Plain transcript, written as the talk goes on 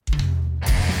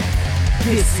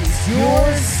This is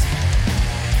yours.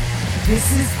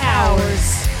 This is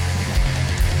ours.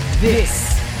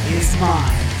 This is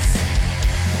mine.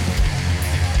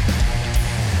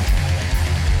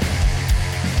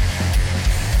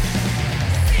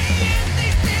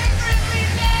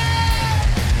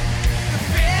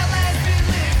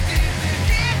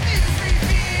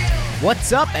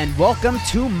 What's up and welcome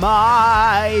to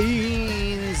Minds.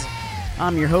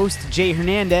 I'm your host, Jay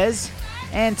Hernandez,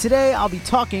 and today I'll be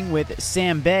talking with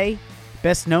Sam Bay,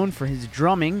 best known for his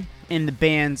drumming in the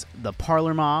bands The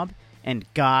Parlor Mob and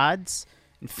Gods,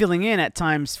 and filling in at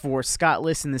times for Scott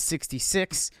Liss in the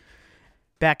 66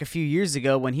 back a few years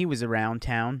ago when he was around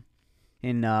town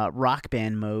in rock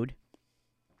band mode.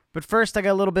 But first, I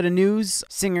got a little bit of news.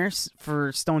 Singer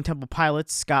for Stone Temple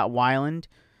Pilots, Scott Weiland,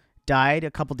 died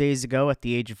a couple days ago at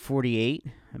the age of 48,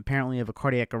 apparently of a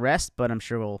cardiac arrest, but I'm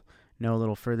sure we'll know a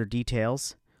little further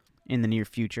details in the near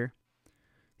future.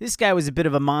 This guy was a bit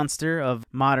of a monster of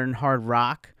modern hard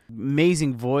rock.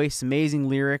 Amazing voice, amazing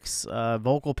lyrics,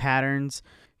 vocal patterns,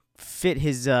 fit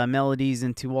his melodies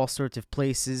into all sorts of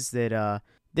places that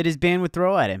his band would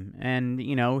throw at him. And,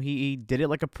 you know, he did it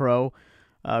like a pro.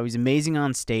 He was amazing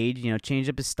on stage, you know, changed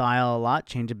up his style a lot,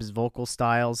 changed up his vocal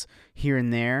styles here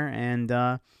and there,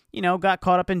 and, you know, got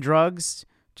caught up in drugs,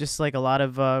 just like a lot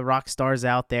of rock stars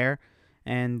out there,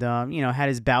 and, you know, had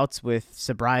his bouts with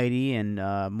sobriety and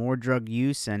more drug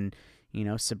use and, you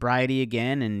know, sobriety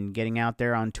again and getting out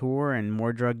there on tour and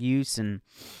more drug use. And,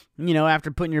 you know, after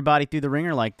putting your body through the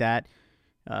ringer like that,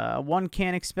 one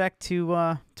can't expect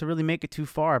to really make it too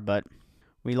far, but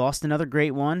we lost another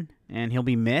great one, and he'll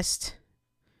be missed.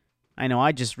 I know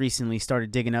I just recently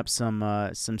started digging up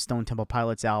some Stone Temple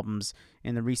Pilots albums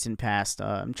in the recent past.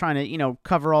 I'm trying to, you know,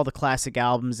 cover all the classic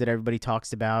albums that everybody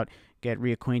talks about, get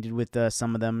reacquainted with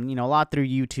some of them, you know, a lot through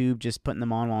YouTube, just putting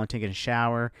them on while I'm taking a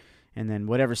shower, and then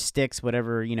whatever sticks,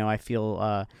 whatever, you know, I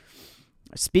feel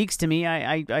speaks to me,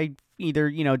 I either,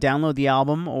 you know, download the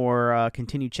album or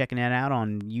continue checking it out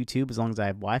on YouTube as long as I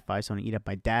have Wi-Fi, so I don't eat up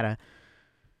my data.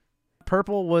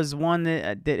 Purple was one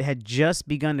that had just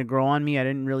begun to grow on me. I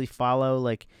didn't really follow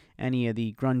like any of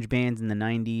the grunge bands in the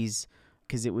 90s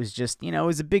because it was just, you know, it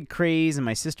was a big craze and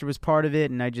my sister was part of it,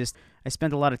 and I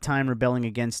spent a lot of time rebelling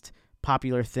against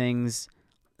popular things,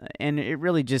 and it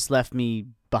really just left me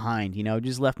behind, you know,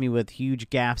 just left me with huge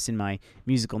gaps in my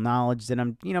musical knowledge that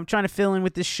I'm trying to fill in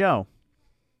with this show.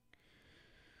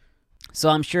 So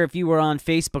I'm sure if you were on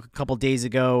Facebook a couple days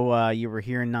ago, you were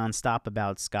hearing nonstop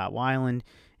about Scott Weiland,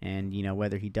 and, you know,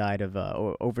 whether he died of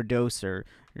overdose or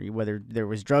whether there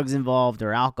was drugs involved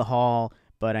or alcohol.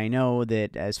 But I know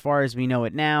that as far as we know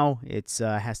it now, it's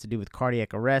has to do with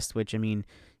cardiac arrest, which, I mean,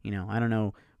 you know, I don't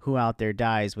know who out there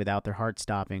dies without their heart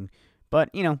stopping.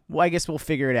 But, you know, I guess we'll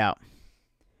figure it out.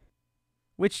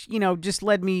 Which, you know, just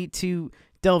led me to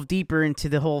delve deeper into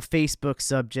the whole Facebook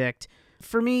subject.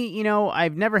 For me, you know,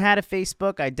 I've never had a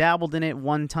Facebook. I dabbled in it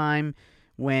one time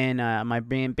when my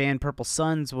band Purple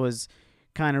Sons was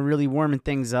kind of really warming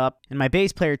things up, and my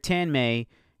bass player Tan May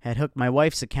had hooked my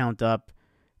wife's account up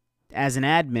as an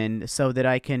admin so that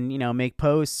I can, you know, make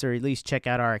posts or at least check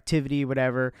out our activity,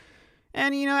 whatever.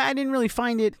 And, you know, I didn't really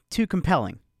find it too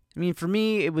compelling. I mean, for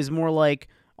me, it was more like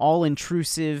all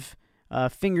intrusive,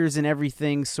 fingers in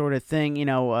everything sort of thing. You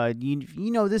know,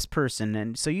 you know this person,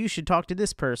 and so you should talk to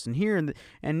this person here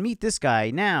and meet this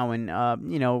guy now, and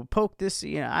you know, poke this.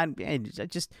 You know,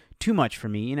 just too much for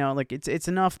me. You know, like it's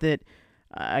enough that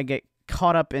I get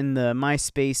caught up in the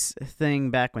MySpace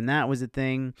thing back when that was a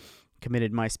thing,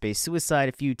 committed MySpace suicide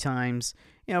a few times.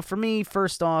 You know, for me,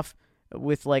 first off,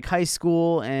 with like high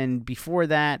school and before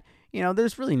that, you know,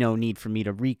 there's really no need for me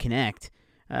to reconnect.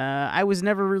 I was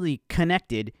never really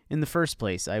connected in the first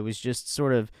place. I was just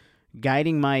sort of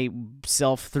guiding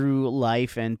myself through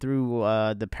life and through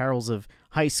the perils of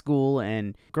high school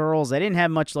and girls. I didn't have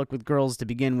much luck with girls to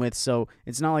begin with, so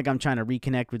it's not like I'm trying to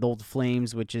reconnect with old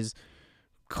flames, which is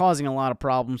causing a lot of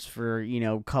problems for, you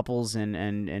know, couples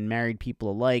and married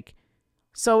people alike.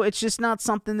 So it's just not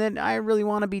something that I really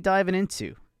want to be diving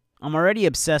into. I'm already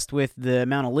obsessed with the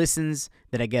amount of listens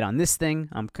that I get on this thing.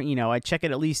 I check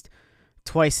it at least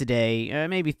twice a day,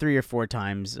 maybe 3 or 4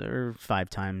 times or 5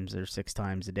 times or 6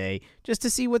 times a day, just to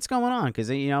see what's going on, because,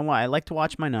 you know, I like to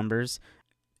watch my numbers.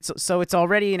 So it's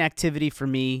already an activity for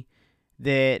me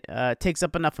that takes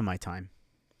up enough of my time.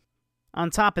 On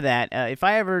top of that, if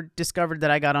I ever discovered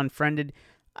that I got unfriended,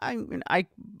 I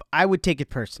would take it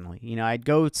personally. You know, I'd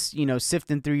go, you know,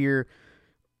 sifting through your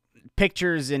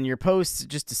pictures and your posts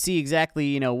just to see exactly,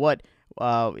 you know, what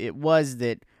it was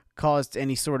that caused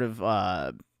any sort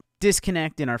of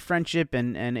disconnect in our friendship,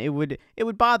 and it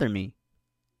would bother me.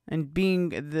 And being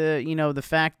the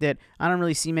fact that I don't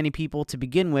really see many people to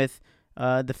begin with,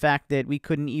 the fact that we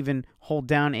couldn't even hold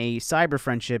down a cyber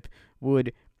friendship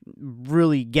would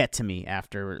really get to me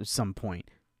after some point.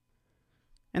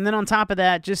 And then on top of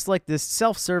that, just like this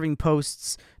self-serving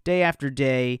posts day after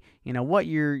day,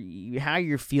 how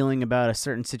you're feeling about a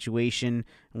certain situation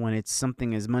when it's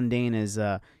something as mundane as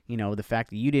the fact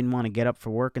that you didn't want to get up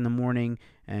for work in the morning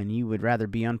and you would rather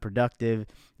be unproductive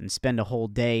and spend a whole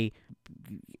day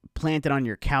planted on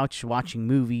your couch watching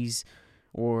movies,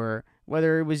 or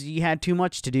whether it was you had too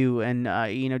much to do and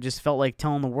just felt like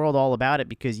telling the world all about it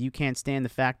because you can't stand the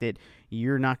fact that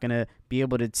you're not going to be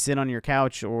able to sit on your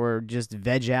couch or just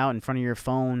veg out in front of your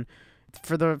phone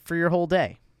for your whole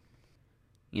day.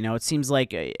 It seems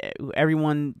like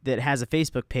everyone that has a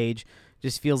Facebook page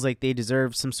just feels like they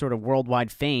deserve some sort of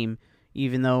worldwide fame,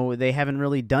 even though they haven't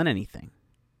really done anything.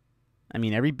 I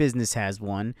mean, every business has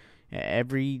one.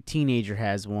 Every teenager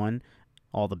has one.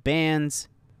 All the bands,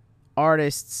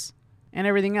 artists, and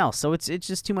everything else. So it's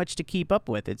just too much to keep up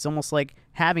with. It's almost like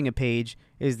having a page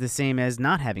is the same as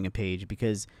not having a page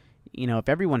because, if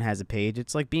everyone has a page,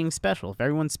 it's like being special. If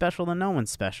everyone's special, then no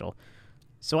one's special.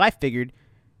 So I figured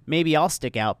maybe I'll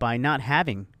stick out by not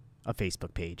having a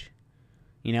Facebook page.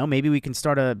 Maybe we can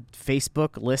start a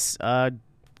Facebook-less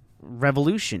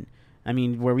revolution. I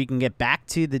mean, where we can get back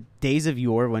to the days of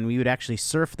yore when we would actually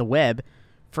surf the web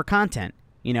for content.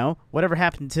 Whatever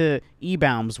happened to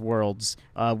eBaum's World's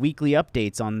weekly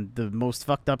updates on the most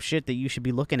fucked up shit that you should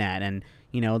be looking at and,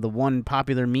 the one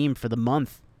popular meme for the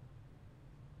month.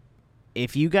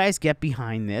 If you guys get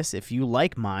behind this, if you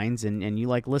like Minds and you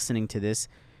like listening to this,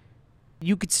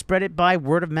 you could spread it by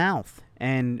word of mouth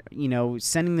and,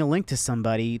 sending the link to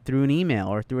somebody through an email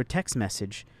or through a text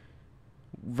message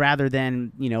rather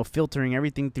than, filtering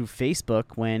everything through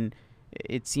Facebook when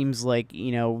it seems like,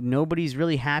 nobody's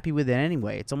really happy with it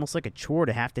anyway. It's almost like a chore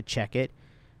to have to check it.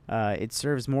 It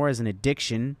serves more as an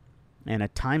addiction and a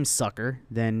time sucker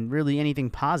than really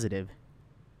anything positive.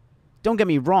 Don't get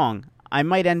me wrong. I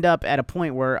might end up at a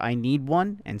point where I need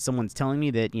one and someone's telling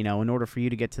me that, in order for you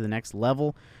to get to the next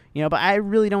level, but I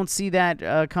really don't see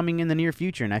that coming in the near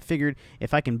future. And I figured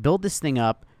if I can build this thing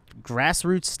up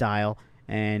grassroots style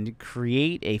and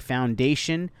create a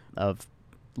foundation of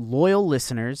loyal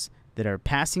listeners that are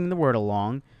passing the word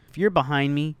along, if you're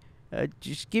behind me,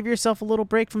 just give yourself a little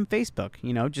break from Facebook.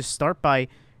 Just start by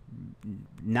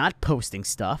not posting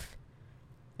stuff.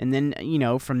 And then,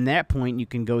 from that point, you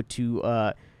can go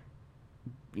to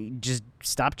just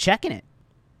stop checking it.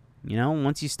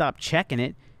 Once you stop checking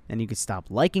it, then you can stop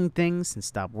liking things and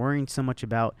stop worrying so much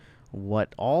about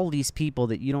what all these people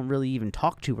that you don't really even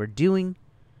talk to are doing.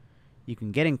 You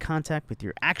can get in contact with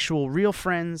your actual real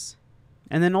friends.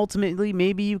 And then ultimately,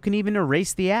 maybe you can even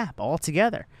erase the app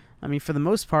altogether. I mean, for the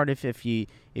most part, if you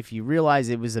realize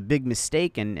it was a big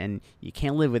mistake and you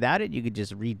can't live without it, you could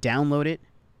just re-download it.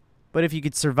 But if you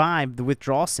could survive the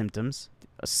withdrawal symptoms,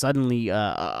 suddenly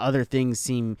other things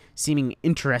seeming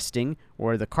interesting,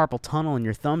 or the carpal tunnel in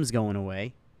your thumbs going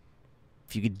away,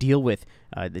 if you could deal with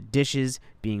the dishes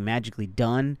being magically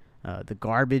done, the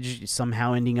garbage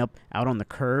somehow ending up out on the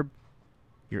curb,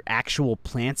 your actual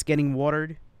plants getting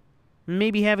watered,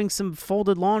 maybe having some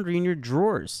folded laundry in your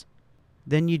drawers,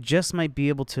 then you just might be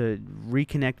able to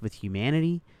reconnect with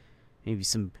humanity. Maybe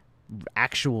some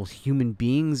actual human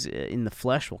beings in the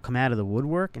flesh will come out of the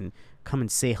woodwork and come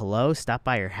and say hello, stop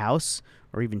by your house,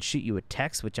 or even shoot you a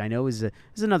text, which I know is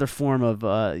another form of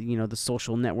the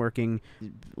social networking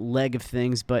leg of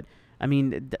things. But I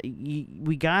mean,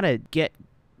 we gotta get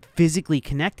physically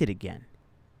connected again.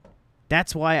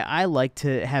 That's why I like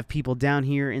to have people down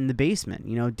here in the basement,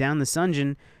 down the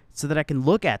dungeon, so that I can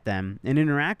look at them and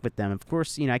interact with them. Of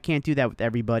course, I can't do that with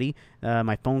everybody.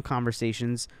 My phone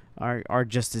conversations are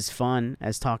just as fun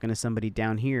as talking to somebody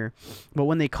down here. But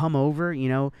when they come over,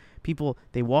 people,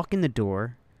 they walk in the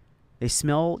door, they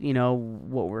smell,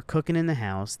 what we're cooking in the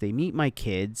house, they meet my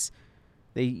kids,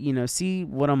 they, see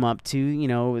what I'm up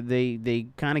to, they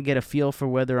kind of get a feel for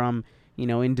whether I'm,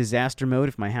 in disaster mode,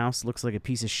 if my house looks like a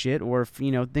piece of shit, or if,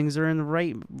 things are in the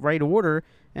right order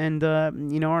and,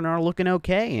 are looking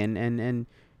okay. And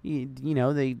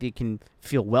they can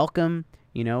feel welcome.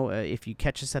 If you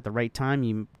catch us at the right time,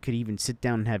 you could even sit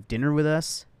down and have dinner with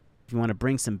us. If you want to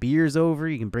bring some beers over,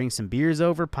 you can bring some beers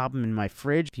over, pop them in my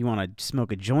fridge. If you want to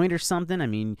smoke a joint or something, I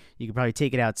mean, you could probably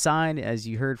take it outside. As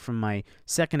you heard from my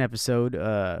second episode,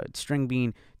 String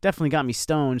Bean definitely got me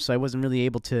stoned, so I wasn't really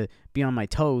able to be on my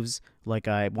toes like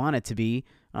I wanted to be.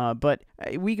 But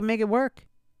we can make it work,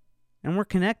 and we're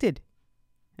connected,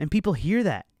 and people hear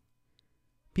that.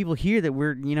 People hear that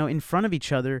we're, in front of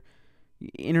each other,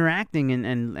 interacting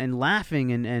and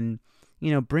laughing and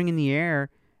bringing the air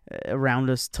around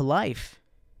us to life.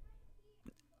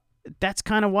 That's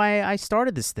kind of why I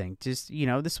started this thing. Just,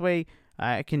 this way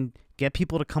I can get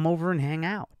people to come over and hang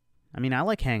out. I mean, I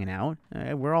like hanging out.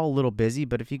 We're all a little busy,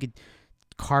 but if you could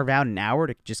carve out an hour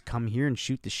to just come here and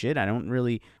shoot the shit, I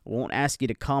won't ask you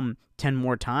to come 10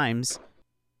 more times.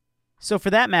 So for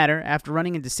that matter, after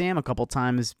running into Sam a couple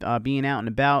times, being out and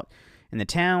about in the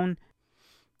town,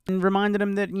 and reminded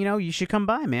him that, you should come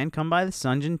by, man. Come by the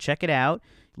Sungeon, check it out.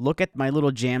 Look at my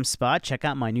little jam spot. Check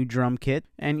out my new drum kit.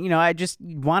 And, I just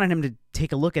wanted him to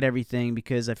take a look at everything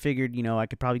because I figured, I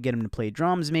could probably get him to play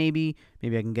drums maybe.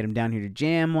 Maybe I can get him down here to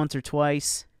jam once or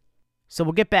twice. So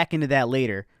we'll get back into that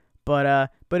later. But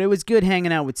it was good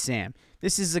hanging out with Sam.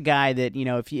 This is a guy that,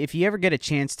 if you ever get a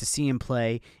chance to see him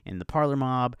play in the Parlor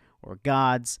Mob or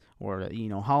Gods or,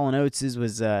 Hall & Oates'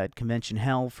 was Convention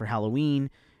Hell for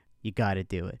Halloween, you got to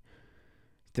do it.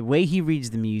 The way he reads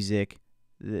the music,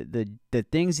 the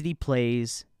things that he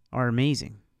plays are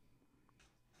amazing.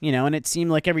 And it seemed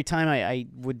like every time I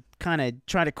would kind of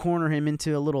try to corner him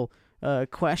into a little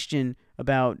question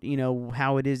about,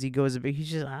 how it is he goes about.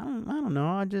 He's just, I don't know.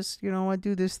 I just, I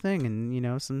do this thing.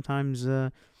 And, sometimes,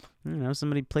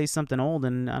 somebody plays something old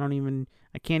and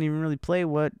I can't even really play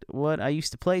what I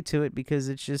used to play to it because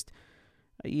it's just,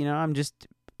 I'm just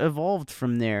evolved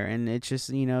from there. And it's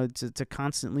just, it's a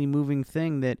constantly moving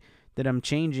thing that I'm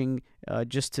changing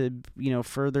just to,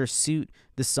 further suit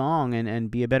the song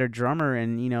and be a better drummer.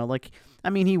 And,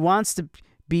 he wants to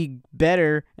be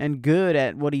better and good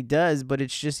at what he does, but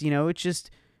it's just, it's just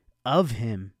of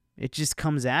him. It just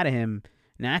comes out of him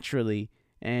naturally.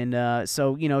 And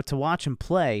so, to watch him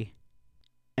play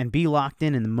and be locked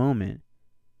in the moment,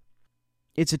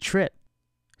 it's a trip.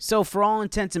 So for all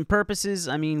intents and purposes,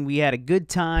 we had a good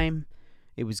time.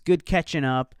 It was good catching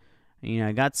up.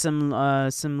 I got some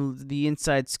of the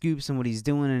inside scoops on what he's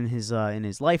doing in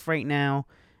his life right now,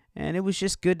 and it was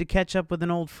just good to catch up with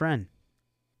an old friend.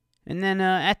 And then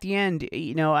at the end,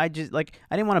 I just I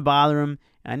didn't want to bother him.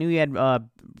 I knew he had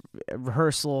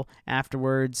rehearsal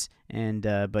afterwards, and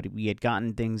but we had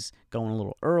gotten things going a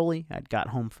little early. I'd got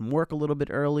home from work a little bit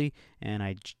early, and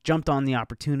I jumped on the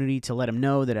opportunity to let him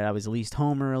know that I was at least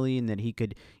home early and that he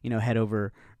could, head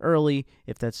over early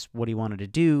if that's what he wanted to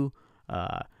do.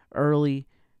 Early.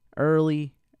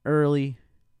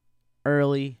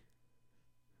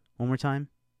 One more time.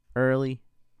 Early.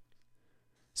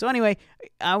 So anyway,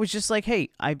 I was just like, hey,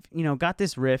 I've, got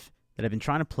this riff that I've been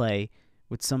trying to play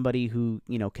with somebody who,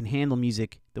 can handle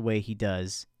music the way he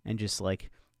does and just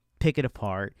pick it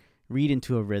apart, read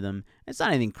into a rhythm. It's not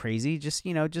anything crazy, just,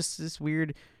 just this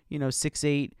weird,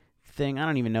 6/8 thing. I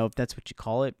don't even know if that's what you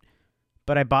call it,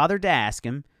 but I bothered to ask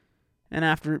him, and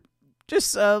after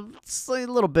just a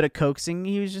little bit of coaxing,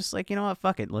 he was just like, you know what,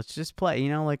 fuck it, let's just play,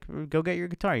 go get your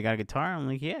guitar. You got a guitar? I'm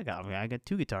like, yeah, I got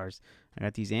 2 guitars. I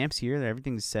got these amps here,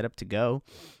 everything's set up to go.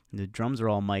 The drums are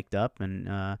all mic'd up,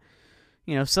 and,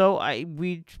 so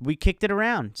we kicked it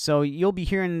around. So you'll be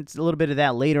hearing a little bit of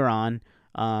that later on,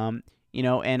 and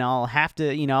I'll have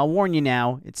to, I'll warn you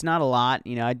now, it's not a lot.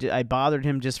 I bothered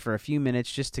him just for a few minutes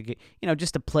just to get,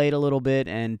 just to play it a little bit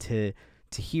and to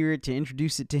hear it, to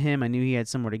introduce it to him. I knew he had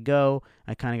somewhere to go.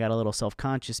 I kind of got a little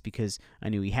self-conscious because I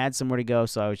knew he had somewhere to go,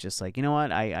 so I was just like, you know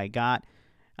what, I got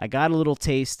a little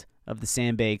taste of the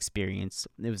Sam Bay experience.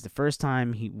 It was the first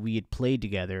time we had played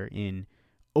together in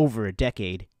over a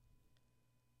decade.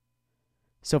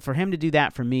 So for him to do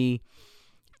that for me,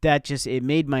 it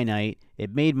made my night.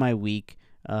 It made my week.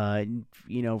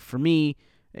 For me,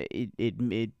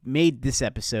 it made this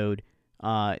episode.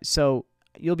 So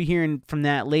you'll be hearing from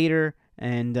that later,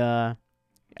 and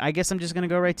I guess I'm just going to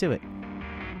go right to it.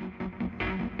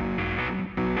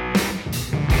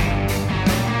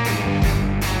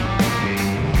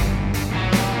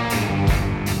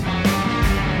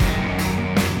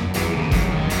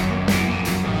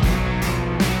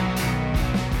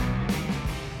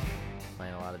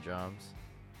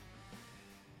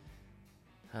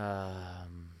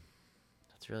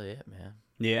 That's really it, man.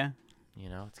 Yeah.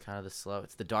 It's kind of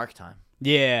it's the dark time.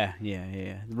 Yeah.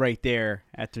 Right there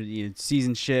after the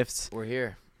season shifts. We're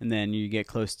here. And then you get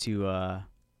close to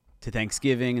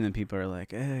Thanksgiving, and then people are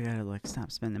like, I gotta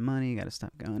stop spending money, gotta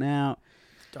stop going out.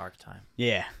 Dark time.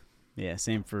 Yeah.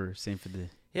 Same for the.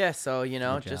 Yeah. So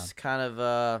just kind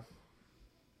of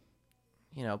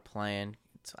playing.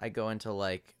 I go into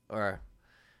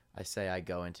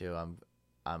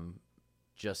I'm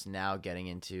just now getting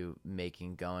into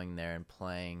going there and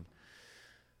playing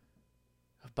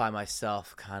by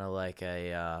myself, kind of like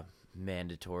a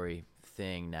mandatory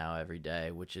thing now every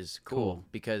day, which is cool.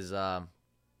 Because I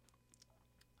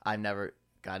I never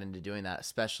got into doing that,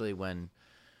 especially when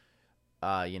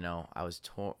I was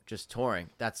just touring.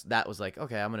 That was like,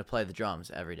 okay, I'm gonna play the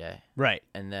drums every day, Right.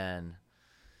 and then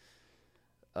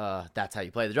that's how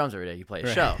you play the drums every day. You play a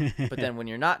Right. show. But then when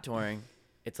you're not touring,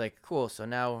 it's like, cool. So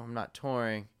now I'm not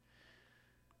touring,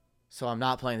 so I'm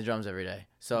not playing the drums every day.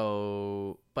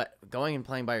 So, but going and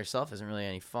playing by yourself isn't really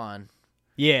any fun.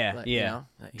 Yeah. Like, yeah.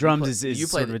 like, Drums you is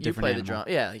play sort of the, a different you play animal. the drum.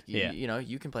 Yeah, like Yeah.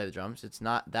 you can play the drums. It's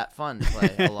not that fun to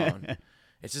play alone.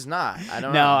 It's just not. I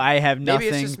don't know. No, I have nothing.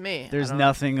 Maybe it's just me. There's I don't know.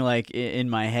 nothing like in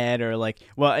my head or like,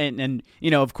 well, and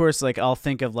of course, like I'll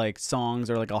think of like songs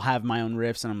or like I'll have my own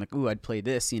riffs and I'm like, ooh, I'd play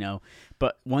this,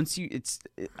 But once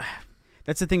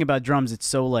that's the thing about drums. It's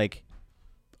so like,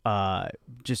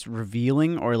 just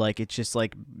revealing, or like it's just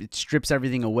like it strips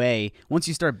everything away. Once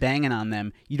you start banging on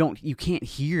them, you can't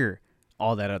hear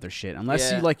all that other shit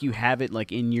unless Yeah. you have it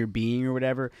like in your being or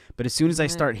whatever. But as soon as I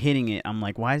start hitting it, I'm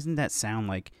like, why doesn't that sound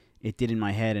like it did in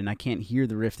my head? And I can't hear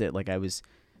the riff that like I was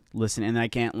listening, and I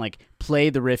can't like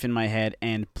play the riff in my head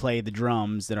and play the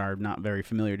drums that are not very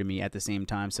familiar to me at the same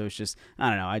time. So it's just, I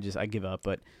don't know, I give up.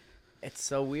 But It's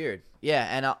so weird.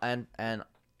 Yeah, and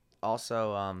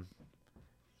also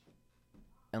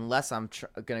unless I'm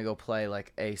gonna go play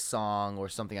like a song or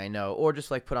something I know, or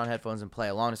just like put on headphones and play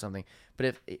along to something.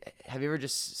 But have you ever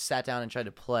just sat down and tried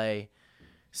to play,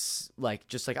 like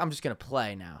just like I'm just gonna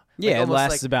play now? yeah, Like, it almost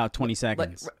lasts like, about 20 like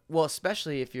seconds. well,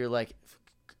 especially if you're like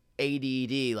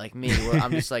ADD like me, where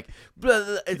I'm just like blah,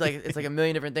 blah, it's like a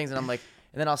million different things, and I'm like,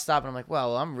 and then I'll stop and I'm like,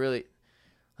 well, I'm really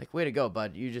like, way to go,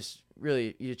 bud. You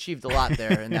achieved a lot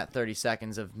there in that 30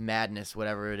 seconds of madness,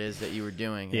 whatever it is that you were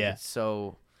doing. Yeah.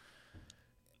 So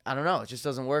I don't know. It just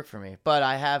doesn't work for me. But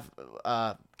I have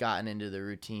gotten into the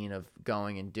routine of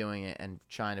going and doing it and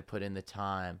trying to put in the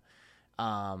time.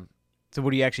 So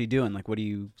what are you actually doing? Like, what do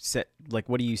you set? Like,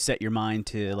 what do you set your mind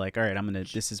to? Like, all right,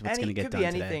 this is what's gonna get could done be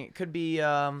anything. today. It could be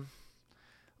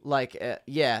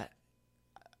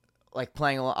like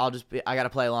playing along. I got to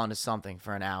play along to something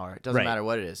for an hour. It doesn't Right. matter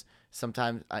what it is.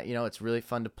 Sometimes it's really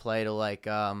fun to play to like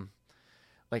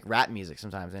rap music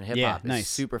sometimes, and hip Yeah, hop nice. is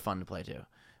super fun to play to.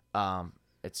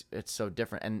 It's so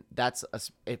different, and that's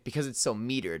because it's so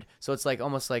metered. So it's like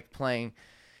almost like playing.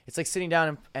 It's like sitting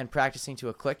down and practicing to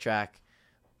a click track,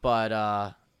 but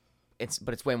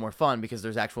it's way more fun because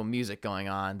there's actual music going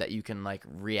on that you can like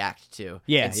react to.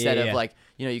 Yeah, Instead yeah, of yeah. like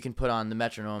you can put on the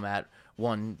metronome at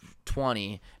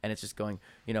 120 and it's just going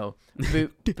boop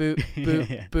boop boop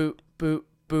Yeah. boop boop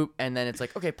boop, and then it's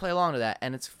like, okay, play along to that,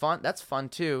 and it's fun. That's fun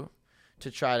too,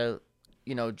 to try to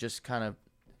just kind of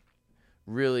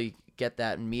really get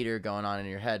that meter going on in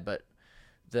your head. But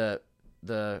the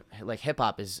like hip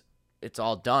hop it's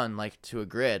all done like to a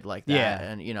grid like that. Yeah.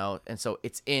 And and so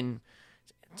it's in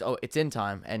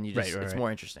time, and you just it's right.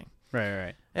 more interesting.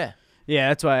 Right. Yeah. Yeah,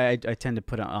 that's why I tend to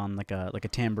put it on like a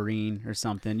tambourine or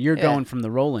something. You're Yeah. going from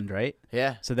the Roland, right?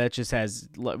 Yeah. So that just has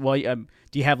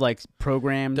do you have like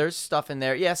programmed? There's stuff in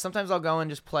there. Yeah, sometimes I'll go and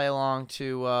just play along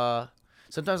to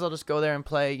sometimes I'll just go there and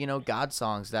play, God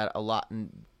songs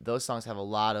and those songs have a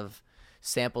lot of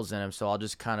samples in them, so I'll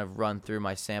just kind of run through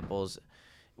my samples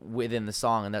within the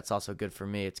song, and that's also good for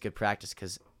me. It's good practice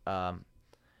cuz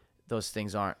those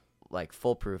things aren't like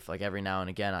foolproof. Like every now and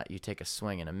again you take a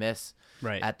swing and a miss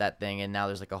right. at that thing, and now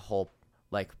there's like a whole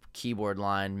like keyboard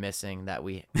line missing that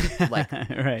we like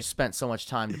Right. spent so much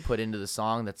time to put into the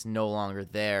song that's no longer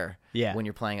there Yeah. when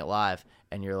you're playing it live,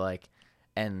 and you're like,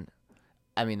 and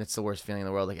I mean, it's the worst feeling in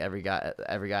the world. Like every guy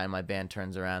in my band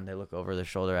turns around, they look over their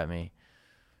shoulder at me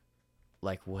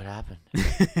like, what happened?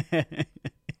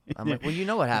 I'm like, well, you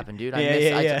know what happened, dude.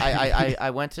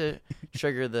 I went to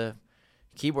trigger the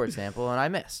keyboard sample and I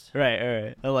missed.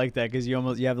 Right. I like that because you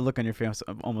have the look on your face,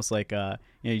 almost like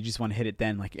you just want to hit it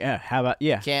then. Like, yeah, how about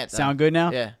Can't sound good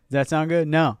now? Yeah. Does that sound good?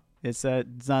 No, it's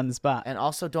on the spot. And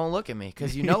also, don't look at me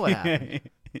because you know what happened.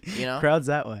 Crowd's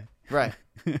that way. Right.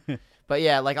 But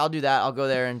yeah, like I'll do that. I'll go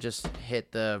there and just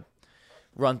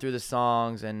run through the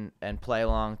songs and play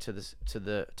along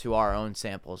to our own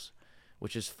samples,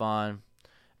 which is fun.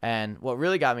 And what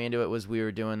really got me into it was we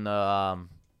were doing the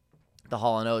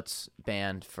Hall & Oates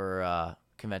band for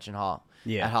Convention Hall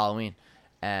Yeah. at Halloween,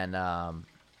 and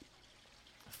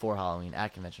for Halloween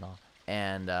at Convention Hall,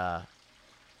 and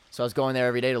so I was going there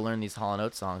every day to learn these Hall &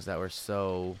 Oates songs that were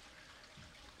so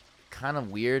kind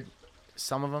of weird,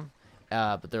 some of them,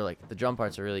 but they're like the drum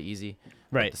parts are really easy.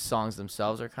 Right. But the songs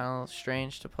themselves are kind of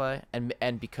strange to play,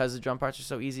 and because the drum parts are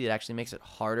so easy, it actually makes it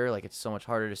harder. Like it's so much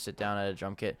harder to sit down at a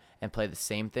drum kit and play the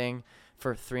same thing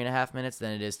for 3.5 minutes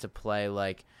than it is to play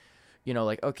like,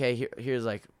 like okay, here's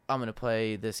like I'm gonna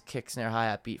play this kick snare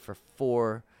hi-hat beat for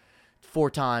 4 4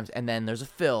 times, and then there's a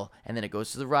fill, and then it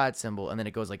goes to the ride cymbal, and then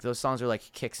it goes like those songs are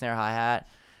like kick, snare, hi-hat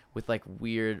with like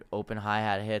weird open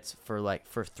hi-hat hits for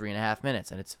 3.5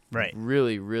 minutes, and it's Right.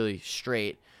 really, really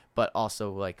straight, but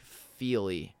also like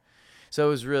feely. So it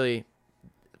was really,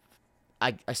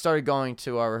 I started going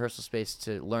to our rehearsal space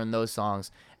to learn those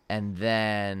songs, and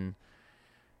then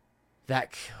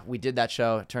we did that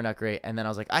show. It turned out great, and then I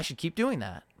was like, I should keep doing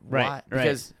that. Right,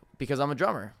 Why? Because I'm a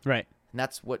drummer. Right. And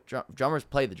that's what drummers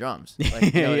play, the drums.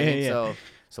 Like, you know what I mean? Yeah.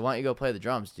 So why don't you go play the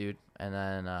drums, dude? And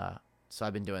then so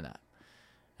I've been doing that,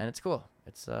 and it's cool.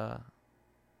 It's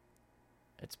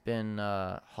been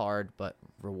hard but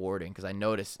rewarding because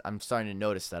I'm starting to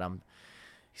notice that I'm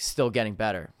still getting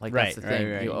better. Like Right, that's the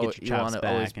thing. right. You You get your want chops to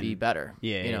always back be and- better.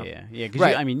 Yeah, you know? yeah. Because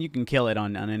Right. I mean, you can kill it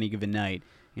on any given night.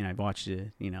 You know, I've watched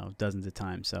it, dozens of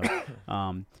times. So,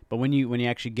 but when you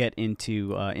actually get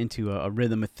into a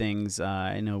rhythm of things,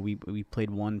 I know we played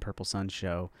one Purple Sun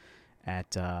show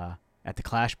at the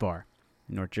Clash Bar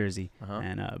in North Jersey,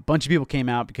 and a bunch of people came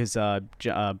out because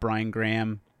Brian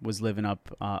Graham was living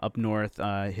up north.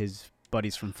 His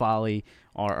buddies from Folly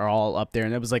are all up there,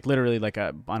 and it was like literally like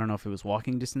I don't know if it was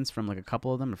walking distance from like a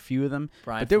couple of them, a few of them.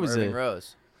 Brian but there from was Irving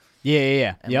Rose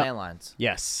yeah. and Yep. Landlines.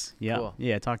 Yes. Yeah. Cool.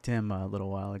 Yeah. I talked to him a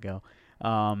little while ago.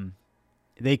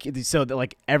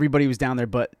 Like everybody was down there,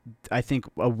 but I think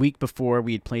a week before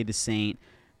we had played the Saint,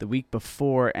 the week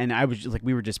before, and I was just, like,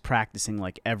 we were just practicing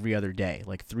like every other day,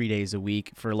 like 3 days a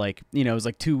week for like, it was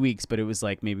like 2 weeks, but it was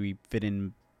like maybe we fit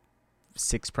in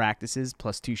 6 practices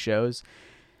plus 2 shows.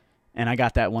 And I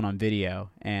got that one on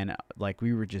video, and like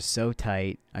we were just so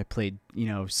tight. I played,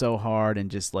 so hard, and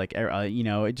just like,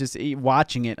 it just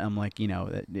watching it, I'm like,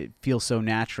 it feels so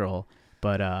natural,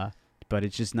 but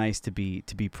it's just nice to be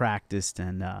practiced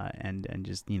and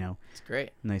just It's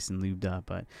great. nice and lubed up.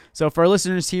 But so for our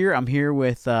listeners here, I'm here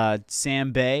with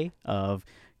Sam Bay of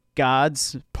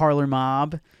God's Parlor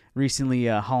Mob, recently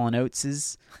Hall &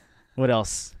 Oates's. What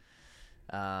else?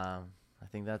 I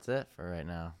think that's it for right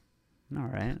now. All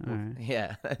right.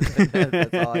 Yeah,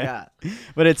 that's all I got.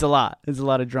 But it's a lot. There's a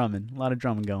lot of drumming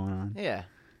going on. Yeah.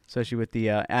 Especially with the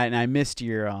and I missed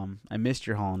your Hall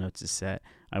 & Oates set.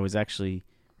 I was actually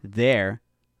there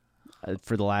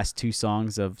for the last 2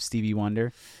 songs of Stevie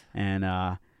Wonder, and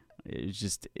it was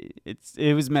just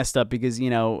it was messed up because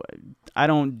I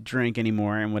don't drink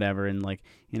anymore and whatever, and like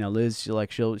Liz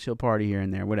she'll party here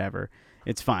and there, whatever.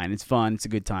 It's fine. It's fun. It's a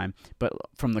good time. But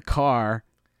from the car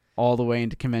all the way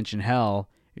into convention hell,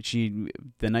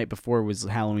 the night before was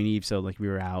Halloween Eve, so like we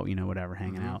were out, whatever,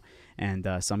 hanging out, and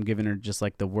so I'm giving her just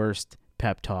like the worst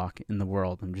pep talk in the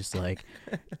world. I'm just like,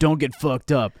 don't get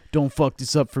fucked up, don't fuck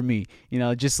this up for me,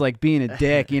 just like being a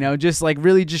dick, just like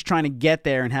really just trying to get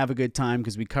there and have a good time,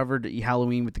 because we covered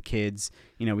Halloween with the kids,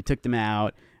 we took them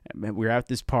out, we were at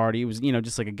this party, it was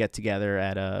just like a get together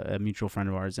at a mutual friend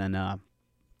of ours, and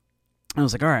I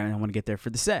was like, all right, I want to get there for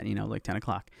the set, like 10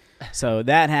 o'clock. So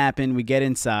that happened. We get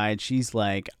inside. She's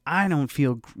like, I don't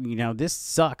feel, this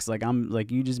sucks. Like, I'm like,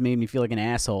 you just made me feel like an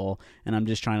asshole. And I'm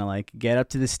just trying to like get up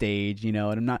to the stage, and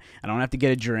I don't have to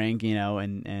get a drink, and I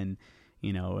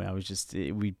was just,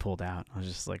 we pulled out. I was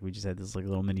just like, we just had this like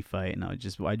little mini fight, and I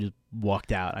just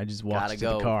walked out. I just walked to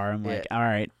the car. I'm like, all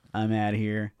right, I'm out of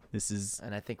here. This is.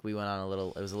 And I think we went on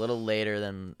it was a little later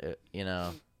than,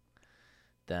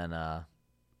 than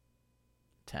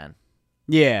 10.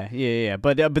 Yeah.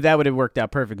 But that would have worked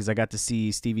out perfect because I got to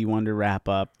see Stevie Wonder wrap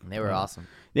up. And they were awesome.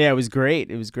 Yeah, it was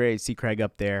great. It was great. See Craig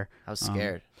up there. I was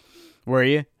scared. Were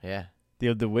you? Yeah.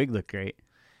 The wig looked great.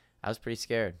 I was pretty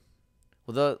scared.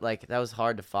 Well, though, like that was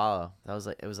hard to follow. It was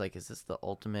like, is this the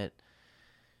ultimate?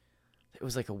 It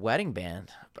was like a wedding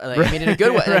band. Like, I mean, in a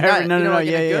good way. Right. In a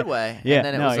Yeah. good way. Yeah. And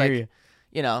then it was I hear like,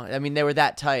 you. I mean, they were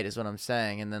that tight, is what I'm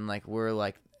saying. And then like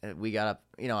we got up.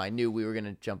 I knew we were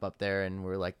gonna jump up there, and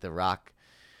we're like the rock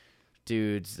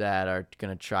dudes that are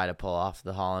gonna try to pull off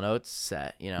the Hall & Oates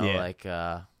set.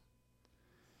 And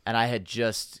I had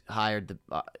just hired the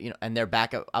and their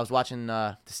backup. I was watching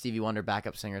the Stevie Wonder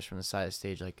backup singers from the side of the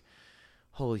stage, like,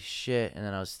 holy shit. And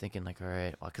then I was thinking, like, all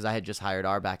right, because I had just hired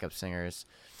our backup singers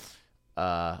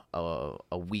a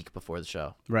week before the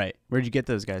show. Right. Where'd you get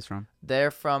those guys from? They're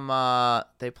from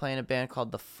they play in a band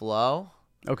called The Flow.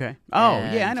 Okay. Oh,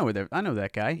 yeah, And- I know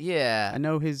that guy. Yeah. I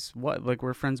know his what, like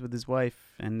we're friends with his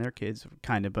wife and their kids,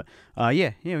 kind of. But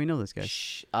yeah, we know those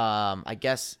guys. I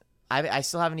guess I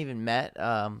still haven't even met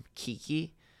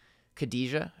Kiki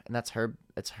Khadijah, and it's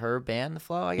her band, The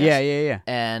Flow, I guess. Yeah.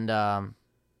 And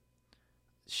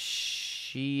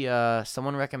she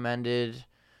someone recommended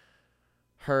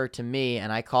her to me,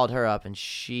 and I called her up, and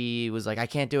she was like, I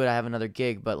can't do it, I have another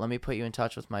gig, but let me put you in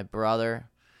touch with my brother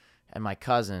and my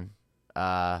cousin.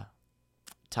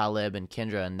 Talib and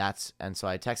Kendra, and so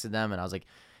I texted them and I was like,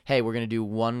 hey, we're gonna do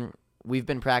one. We've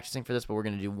been practicing for this, but we're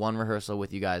gonna do one rehearsal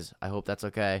with you guys. I hope that's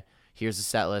okay. Here's the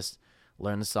set list.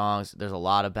 Learn the songs. There's a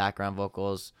lot of background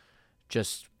vocals.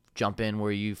 Just jump in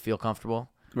where you feel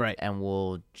comfortable, Right. and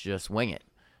we'll just wing it.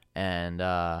 And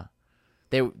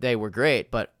they were great,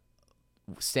 but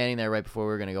standing there right before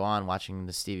we were gonna go on, watching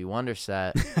the Stevie Wonder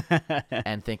set,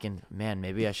 and thinking, man,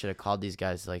 maybe I should have called these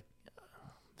guys like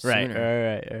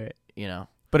sooner. Right. You know.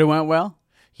 But it went well.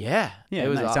 Yeah. Yeah. It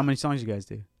was Nice. How many songs you guys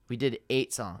do? We did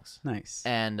 8 songs. Nice.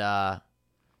 And we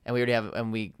already have,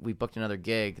 and we booked another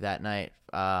gig that night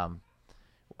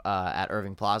at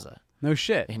Irving Plaza. No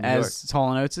shit. In New As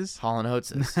Hall & Oates'? Hall &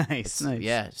 Oates'. Nice.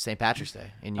 Yeah, St. Patrick's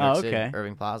Day in New York City, okay.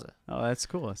 Irving Plaza. Oh, that's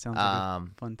cool. That sounds like a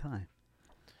fun time.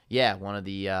 Yeah, one of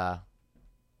the, I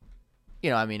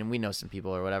mean, we know some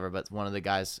people or whatever, but one of the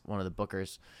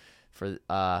bookers for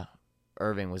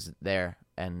Irving was there,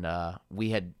 and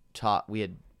we had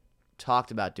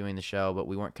talked about doing the show, but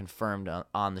we weren't confirmed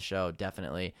on the show,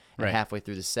 definitely. And Right. halfway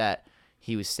through the set,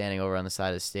 he was standing over on the side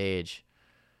of the stage,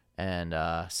 and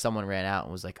someone ran out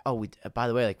and was like, "Oh, by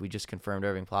the way, like we just confirmed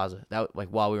Irving Plaza." That like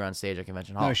while we were on stage at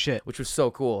Convention Hall. No shit. Which was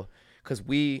so cool because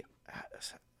we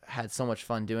had so much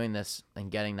fun doing this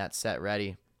and getting that set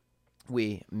ready.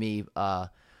 Me,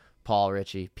 Paul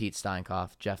Ritchie, Pete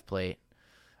Steinkoff, Jeff Plate,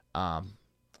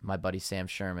 my buddy Sam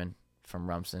Sherman from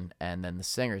Rumson, and then the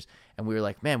singers, and we were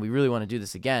like, man, we really want to do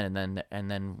this again,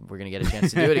 and then we're gonna get a chance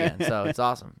to do it again. So it's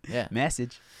awesome. Yeah.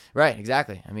 Message. Right.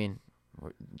 Exactly. I mean,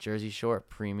 we're Jersey Shore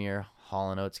premier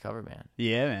Hall & Oates cover band.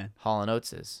 Yeah, man. Hall &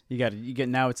 Oates is. You get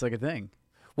now. It's like a thing.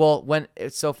 Well, when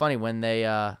it's so funny when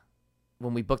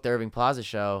we booked the Irving Plaza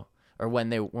show, or when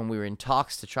we were in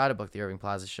talks to try to book the Irving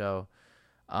Plaza show,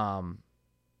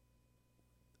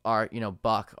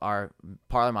 Buck, our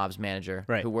Parlor Mobs manager,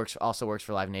 right, who also works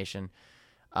for Live Nation,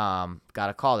 got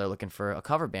a call. They're looking for a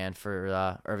cover band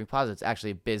for Irving Plaza. It's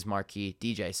actually a Biz Marquee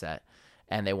DJ set,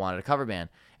 and they wanted a cover band.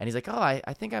 And he's like, "Oh,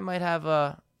 I think I might have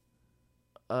a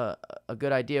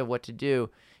good idea of what to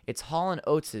do. It's Hall &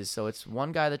 Oates', so it's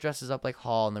one guy that dresses up like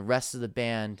Hall, and the rest of the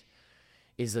band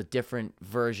is a different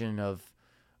version of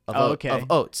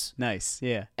Oates." Nice,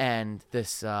 yeah. And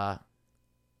this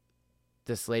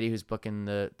lady who's booking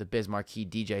the Biz Marquee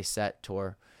DJ set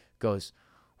tour goes,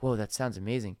 "Whoa, that sounds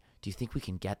amazing. Do you think we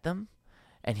can get them?"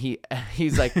 And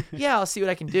he's like, "Yeah, I'll see what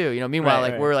I can do." Meanwhile,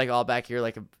 right. we're like all back here,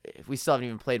 like we still haven't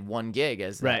even played one gig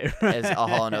as as a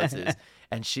Hall & Oates is.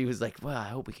 And she was like, "Well, I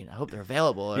hope they're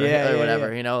available or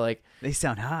whatever." Yeah. They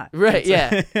sound hot. Right?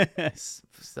 Yeah.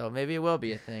 So maybe it will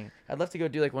be a thing. I'd love to go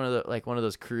do one of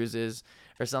those cruises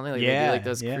or something. Like they do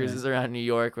those cruises around New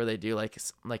York where they do like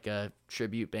a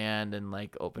tribute band and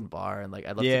like open bar, and like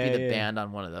I'd love to be the band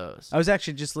on one of those. I was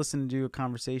actually just listening to a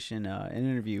conversation, an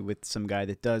interview with some guy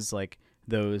that does like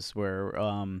those where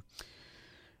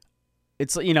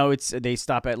it's they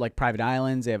stop at like private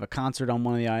islands. They have a concert on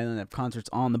one of the islands. They have concerts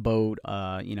on the boat.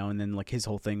 And then like his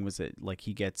whole thing was that like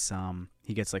he gets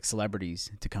like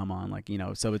celebrities to come on, like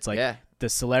so it's like the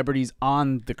celebrities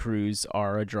on the cruise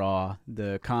are a draw.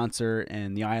 The concert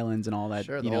and the islands and all that.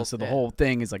 Sure, the whole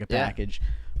thing is like a package,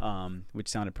 which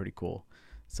sounded pretty cool.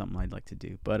 Something I'd like to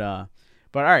do, but all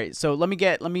right. So let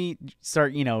me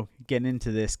start getting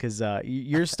into this because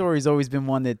your story's always been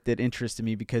one that interested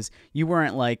me because you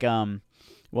weren't like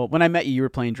well, when I met you, you were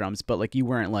playing drums, but like you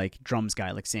weren't like drums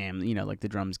guy, like Sam, like the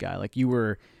drums guy. Like you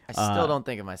were. I still don't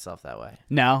think of myself that way.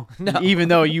 No, even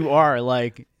though you are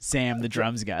like Sam, the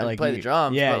drums guy. Like play the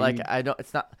drums, yeah, but like I don't.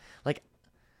 It's not like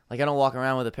I don't walk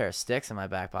around with a pair of sticks in my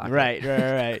back pocket.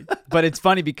 Right. But it's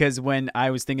funny because when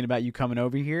I was thinking about you coming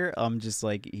over here, I'm just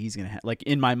like he's gonna like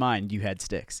in my mind you had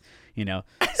sticks, So, No,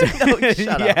 shut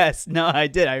up. Yes, no, I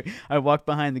did. I walked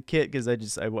behind the kit because I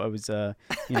was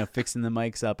fixing the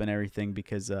mics up and everything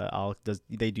because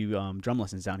they do drum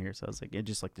lessons down here, so I was like I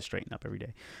just like to straighten up every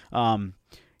day,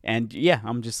 and yeah,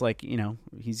 I'm just like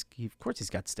of course he's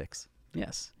got sticks.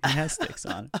 Yes, he has sticks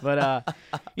on, but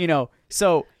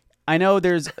so. I know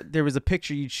there was a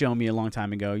picture you'd show me a long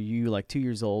time ago. You like 2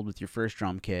 years old with your first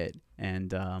drum kit,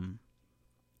 and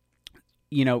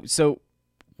so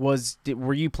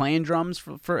were you playing drums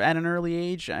for at an early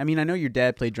age? I mean, I know your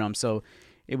dad played drums, so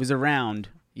it was around.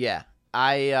 Yeah,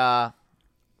 as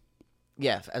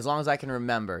long as I can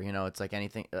remember, it's like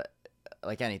anything,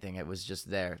 it was just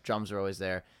there. Drums were always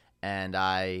there, and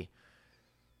I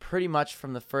pretty much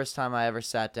from the first time I ever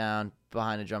sat down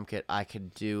behind a drum kit, I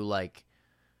could do like.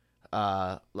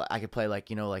 I could play like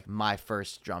my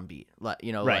first drum beat, right.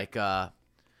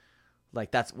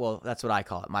 like that's what I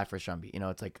call it, my first drum beat.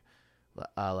 It's like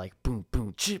like boom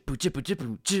boom chip boom chip boom chip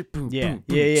boom chip boom Yeah. boom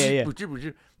boom Yeah, yeah, chip, yeah. boom, chip, boom,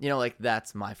 chip. You know, like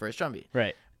that's my first drum beat.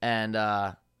 Right. And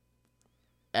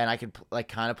I could like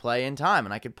kind of play in time,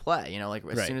 and I could play, you know, like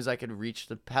as Right. soon as I could reach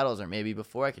the pedals, or maybe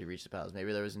before I could reach the pedals,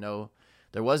 maybe there was no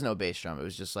bass drum. It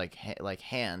was just like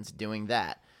hands doing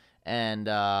that, and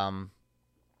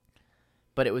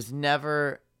but it was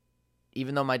never,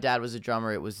 even though my dad was a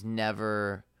drummer, it was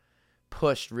never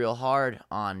pushed real hard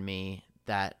on me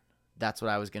that that's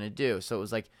what I was gonna do. So it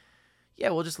was like, yeah,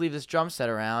 we'll just leave this drum set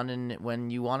around, and when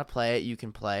you want to play it, you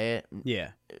can play it. Yeah.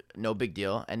 No big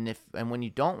deal. And when you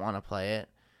don't want to play it,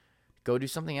 go do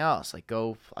something else. Like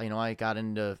go, you know, I got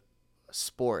into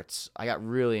sports. I got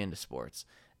really into sports.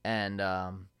 And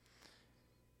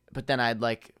but then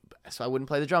so I wouldn't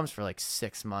play the drums for like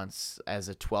 6 months as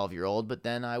a 12-year-old, but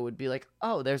then I would be like,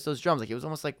 "Oh, there's those drums." Like it was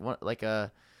almost like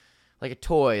a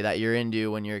toy that you're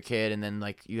into when you're a kid, and then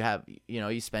like you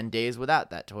spend days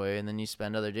without that toy, and then you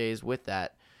spend other days with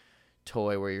that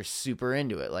toy where you're super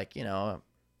into it. Like, you know,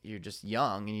 you're just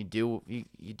young and you do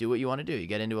what you want to do. You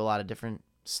get into a lot of different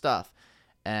stuff.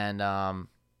 And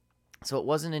so it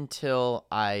wasn't until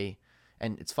and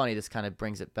it's funny, this kind of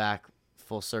brings it back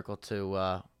full circle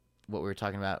to what we were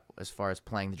talking about as far as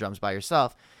playing the drums by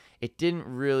yourself. It didn't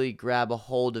really grab a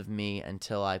hold of me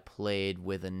until I played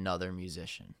with another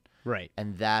musician. Right.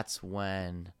 And that's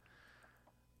when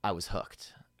I was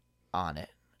hooked on it.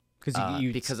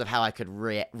 Because of how I could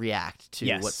react to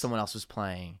Yes. what someone else was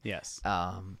playing. Yes.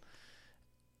 And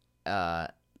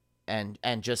the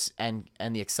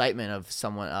excitement of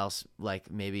someone else like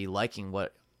maybe liking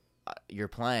what you're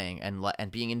playing and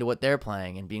being into what they're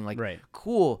playing and being like, Right.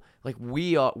 cool, like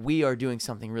we are doing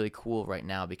something really cool right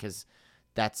now, because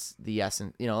that's the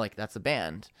essence, you know, like that's a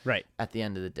band. Right. At the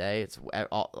end of the day, it's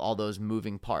all those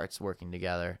moving parts working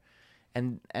together,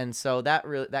 and so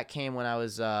that came when I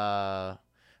was right,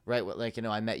 like, you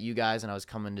know, I met you guys, and I was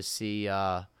coming to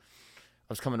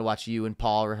watch you and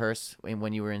Paul rehearse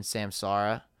when you were in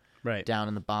Samsara, Right. down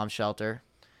in the bomb shelter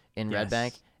in Red Yes.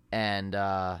 Bank,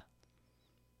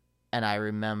 and I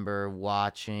remember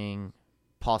watching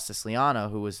Paul Siciliano,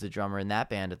 who was the drummer in that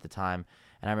band at the time,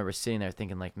 and I remember sitting there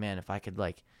thinking, like, man, if I could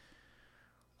like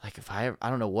if I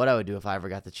don't know what I would do if I ever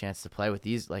got the chance to play with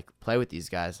these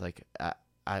guys, like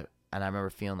I remember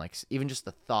feeling like even just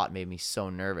the thought made me so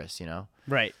nervous, you know.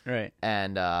 Right. Right.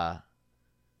 And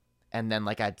then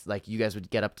like you guys would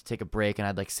get up to take a break, and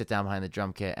I'd like sit down behind the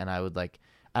drum kit, and I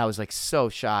was like so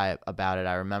shy about it.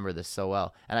 I remember this so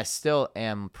well, and I still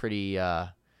am pretty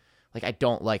like I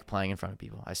don't like playing in front of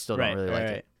people. I still don't really like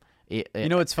it. You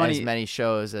know what's funny? As many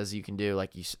shows as you can do,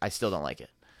 like I still don't like it.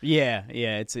 Yeah,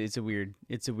 it's a weird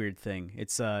thing.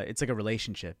 It's like a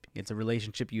relationship. It's a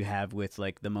relationship you have with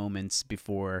like the moments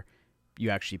before you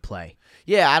actually play.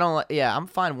 Yeah, I'm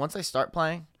fine once I start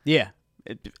playing. Yeah,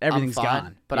 everything's I'm fine,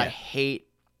 gone. But yeah. I hate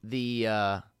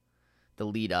the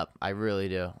lead up. I really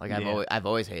do. Like I've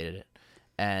always hated it.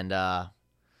 And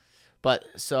but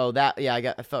so that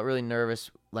I felt really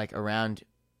nervous like around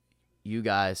you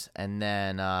guys, and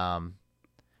then I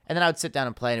would sit down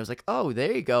and play, and it was like, oh,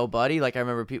 there you go, buddy. Like I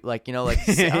remember people like, you know, like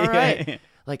all right,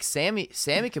 like Sammy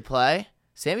could play.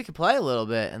 Sammy could play a little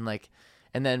bit, and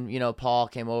then, you know, Paul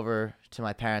came over to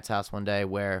my parents' house one day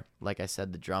where, like I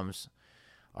said, the drums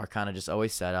are kind of just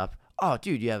always set up. Oh,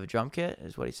 dude, you have a drum kit?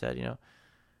 Is what he said, you know.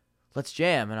 Let's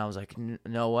jam. And I was like,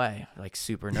 no way. Like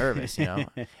super nervous, you know.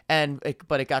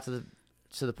 But it got to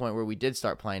the point where we did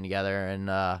start playing together, and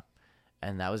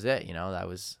that was it, you know.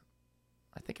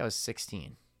 I think I was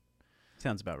 16.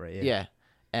 Sounds about right. Yeah. Yeah.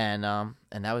 And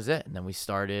that was it. And then we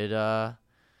started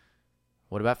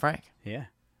What About Frank? Yeah.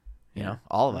 You know,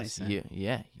 all of Nice, us. man.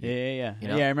 Yeah. Yeah. You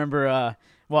know? Yeah, I remember.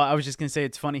 Well, I was just gonna say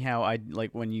it's funny how I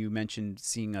like when you mentioned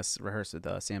seeing us rehearse with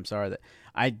Samsara, that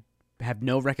I have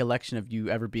no recollection of you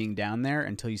ever being down there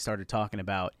until you started talking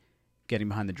about getting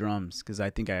behind the drums, because I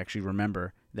think I actually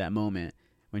remember that moment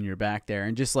when you're back there,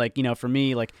 and just like, you know, for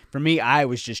me, I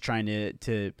was just trying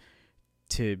to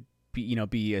be, you know,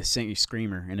 be a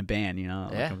screamer in a band, you know,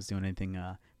 like I was doing anything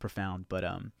profound, but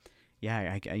yeah,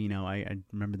 I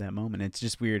remember that moment. It's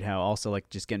just weird how also like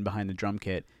just getting behind the drum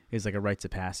kit is like a rites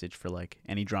of passage for like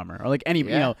any drummer, or like any, you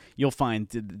know, you'll find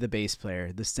the bass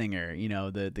player, the singer, you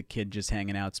know, the kid just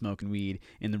hanging out smoking weed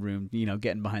in the room, you know,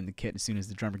 getting behind the kit as soon as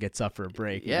the drummer gets up for a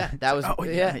break. Yeah, that was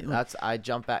that's I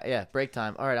jump back. Yeah, break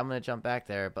time. All right, I'm gonna jump back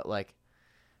there, but I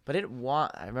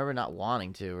remember not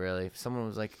wanting to really. If someone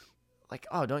was like,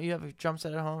 oh, don't you have a drum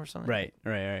set at home or something? Right.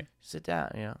 Sit down,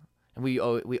 you know. And we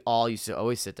all used to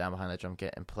always sit down behind that drum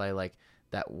kit and play like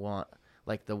that one,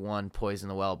 like the one Poison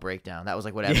the Well breakdown. That was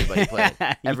like what everybody played.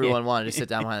 Everyone Yeah. wanted to sit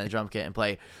down behind the drum kit and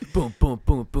play boom, boom,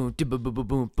 boom, boom, boom, boom, boom,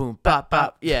 boom, boom, pop,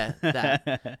 pop. Yeah,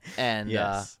 that. And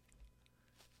Yes.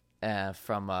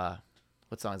 from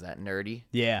what song is that? Nerdy.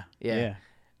 Yeah. Yeah.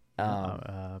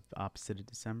 Opposite of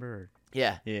December. Or,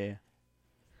 Yeah, yeah.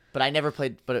 but I never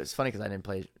played. But it was funny because I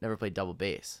never played double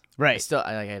bass. I Right. still,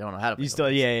 I don't know how to play. You still,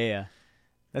 double bass. yeah.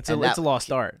 That's And it's that- a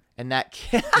lost art. And that,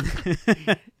 yeah,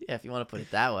 if you want to put it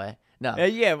that way. No,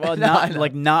 Yeah. Well, No, I not know.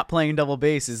 like not playing double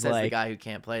bass is says the like. guy who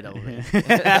can't play double bass.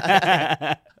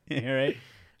 Yeah, right.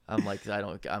 I'm like, I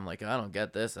don't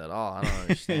get this at all. I don't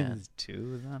understand. There's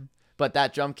two of them. But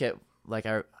that drum kit, like,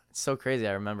 it's so crazy.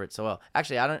 I remember it so well.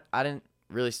 Actually, I didn't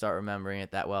really start remembering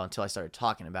it that well until I started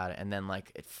talking about it, and then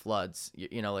like it floods.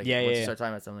 You know, like Yeah, once yeah, you start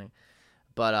talking about something.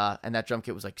 But and that drum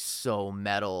kit was like so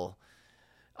metalized.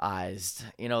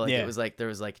 You know, like Yeah. it was like there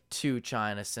was like 2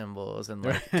 China cymbals and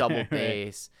like double Right.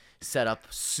 bass set up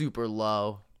super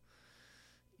low.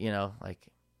 You know, like,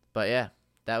 but yeah,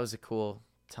 that was a cool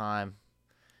time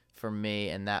for me,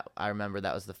 and that I remember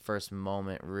that was the first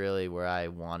moment really where I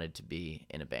wanted to be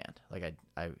in a band. Like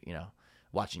I you know,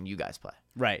 watching you guys play,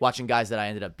 Right. watching guys that I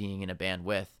ended up being in a band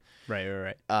with.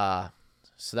 Right.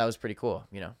 So that was pretty cool,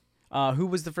 you know. Who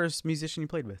was the first musician you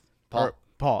played with? Paul.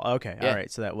 Paul. Okay. Yeah. All right.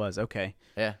 So that was okay.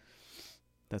 Yeah,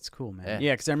 That's cool, man. Yeah.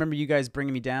 Yeah, because I remember you guys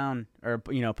bringing me down, or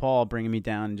Paul bringing me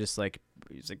down, and just like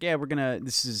he's like, yeah,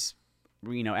 this is,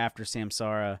 after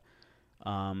Samsara,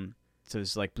 so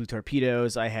it's like Blue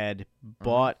Torpedoes. I had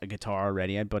bought a guitar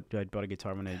already. I bought a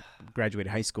guitar when I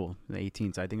graduated high school,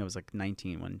 18. So I think I was like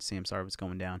 19 when Samsara was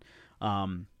going down.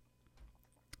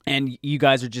 And you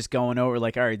guys are just going over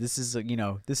like, all right, this is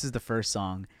the first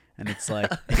song. And it's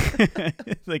like,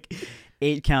 like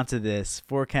 8 counts of this,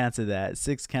 4 counts of that,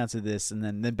 6 counts of this, and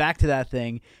then back to that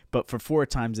thing, but for 4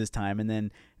 times this time,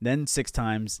 and then 6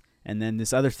 times, and then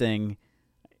this other thing.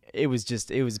 It was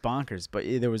bonkers, but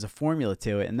there was a formula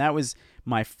to it, and that was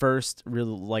my first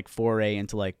real like foray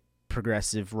into like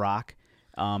progressive rock,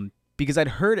 because I'd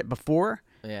heard it before.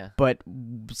 yeah, But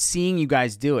seeing you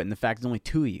guys do it, and the fact there's only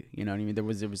 2 of you, you know what I mean?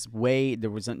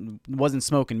 It wasn't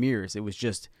smoke and mirrors. It was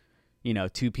just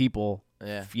 2 people,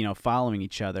 yeah. following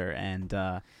each other, and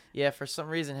Yeah, for some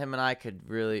reason, him and I could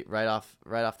really right off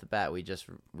the bat. We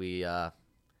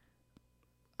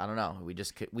I don't know.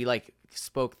 We like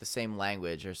spoke the same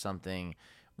language or something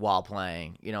while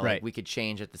playing. You know, Right. like we could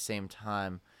change at the same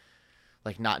time,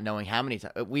 like not knowing how many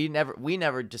times. We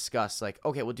never discussed like,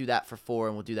 okay, we'll do that for 4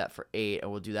 and we'll do that for 8 or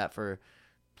we'll do that for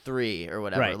 3 or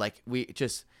whatever. Right. Like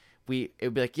it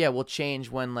would be like, yeah, we'll change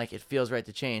when like it feels right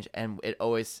to change, and we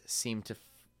always seem to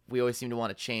want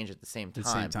to change at the same time. at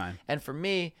the same time. And for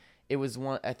me,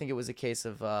 I think it was a case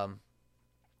of,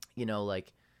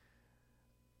 like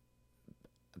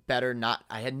better not,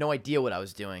 I had no idea what I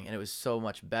was doing, and it was so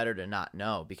much better to not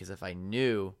know, because if I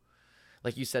knew,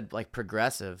 like you said, like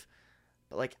progressive,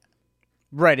 but like,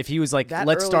 Right, if he was like, That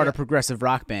let's start early- a progressive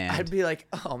rock band. I'd be like,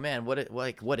 oh man, what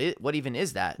even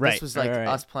is that? Right, This was like right.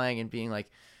 us playing and being like,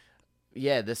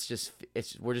 yeah,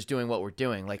 we're just doing what we're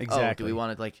doing. Like, oh, do Exactly. we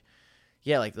want to like,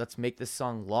 yeah, like let's make this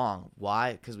song long.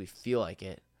 Why? Because we feel like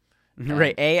it.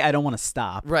 Right, I don't want to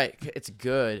stop. Right, it's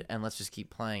good, and let's just keep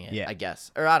playing it. Yeah. I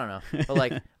guess, or I don't know, but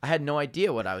like I had no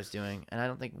idea what I was doing, and I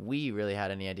don't think we really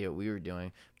had any idea what we were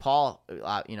doing. Paul,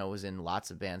 was in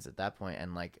lots of bands at that point,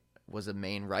 and like was a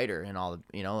main writer in all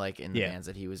the, like in the Yeah. bands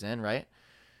that he was in, right?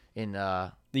 In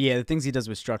Yeah, the things he does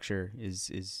with structure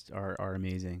are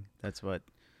amazing. That's like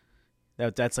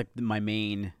the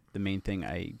main thing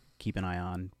I keep an eye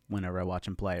on whenever I watch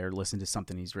him play or listen to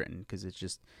something he's written, because it's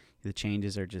just the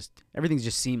changes are just, everything's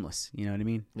just seamless. You know what I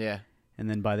mean? yeah, And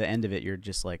then by the end of it, you're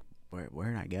just like, where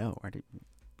did I go?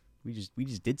 We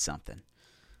just did something.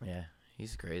 yeah,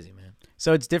 he's crazy, man.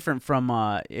 So it's different from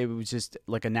it was just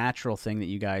like a natural thing that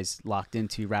you guys locked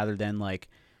into, rather than like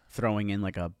throwing in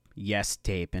like a Yes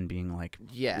tape and being like,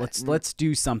 Yeah, let's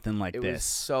do something like it this. was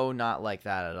so not like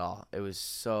that at all. It was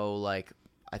so like,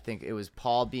 I think it was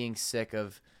Paul being sick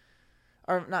of,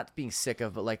 or not being sick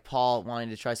of, but like Paul wanting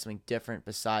to try something different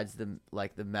besides the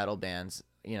metal bands,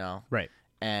 Right.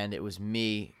 And it was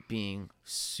me being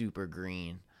super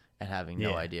green and having no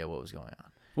Yeah. idea what was going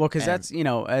on. Well, because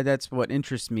And- that's what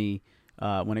interests me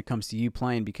when it comes to you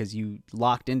playing, because you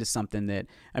locked into something that,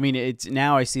 I mean, it's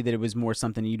now I see that it was more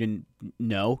something you didn't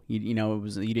know. You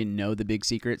didn't know the big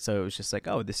secret, so it was just like,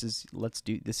 oh, this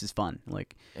is fun.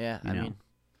 Like, Yeah, you I know. mean,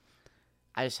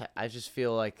 I just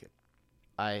feel like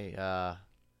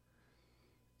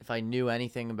if I knew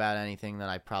anything about anything, then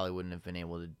I probably wouldn't have been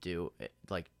able to do it.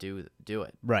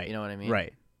 right, You know what I mean?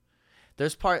 right,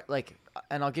 There's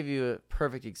and I'll give you a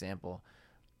perfect example.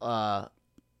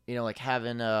 like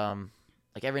having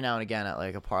like every now and again at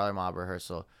like a Parlor Mob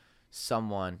rehearsal,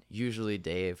 someone, usually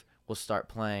Dave, will start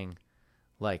playing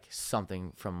like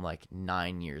something from like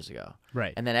 9 years ago.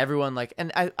 Right. And then everyone like,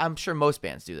 and I'm sure most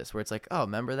bands do this, where it's like, oh,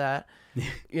 remember that?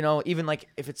 Even like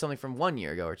if it's something from 1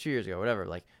 year ago or 2 years ago, whatever,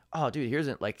 like, oh, dude, here's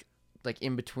it, like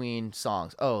in between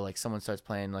songs. Oh, like someone starts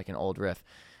playing like an old riff.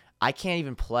 I can't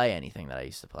even play anything that I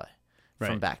used to play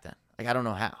from back then. Like, I don't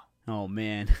know how. Oh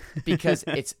man. because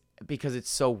it's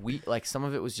so weird. Like some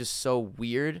of it was just so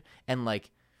weird and like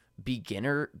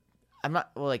beginner. I'm not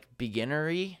like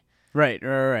beginnery. Right.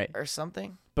 Or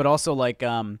something. But also like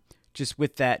just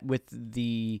with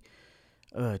the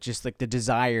just like the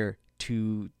desire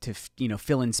to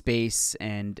fill in space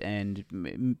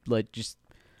and like just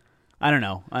I don't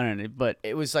know, but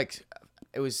it was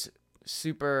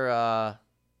super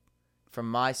from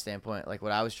my standpoint, like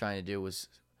what I was trying to do was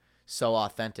so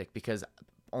authentic because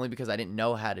I didn't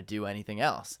know how to do anything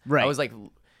else. Right. I was like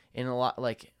in a lot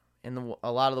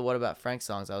of the What About Frank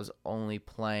songs, I was only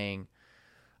playing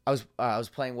I was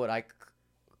playing what I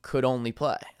could only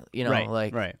play,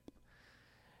 right.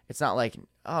 It's not like,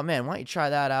 oh man, why don't you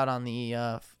try that out on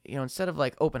the instead of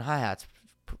like open hi-hats,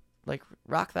 like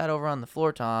rock that over on the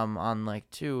floor tom on like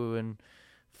 2 and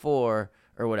 4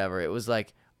 or whatever. It was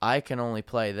like, I can only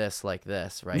play this like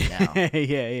this right now.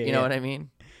 yeah. You know what I mean?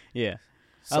 Yeah.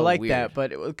 So I like weird. that, but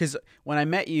because when I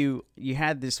met you, you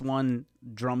had this one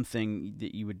drum thing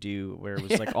that you would do where it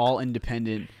was like all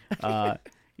independent.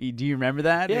 Do you remember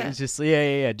that? Yeah. It was just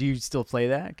yeah. Do you still play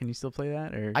that? Can you still play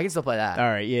that? Or I can still play that. all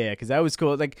right, yeah, because that was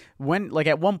cool. Like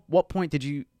at what point did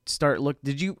you start was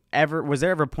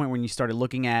there ever a point when you started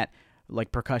looking at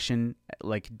like percussion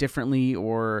like differently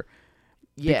or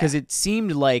because it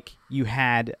seemed like you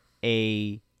had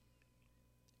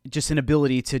just an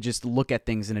ability to just look at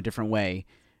things in a different way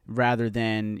rather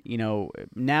than,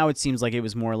 now it seems like it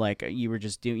was more like you were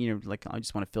just doing, like, I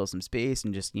just want to fill some space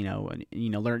and just,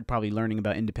 learning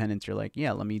about independence. You're like,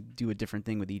 yeah, let me do a different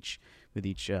thing with each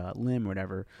limb or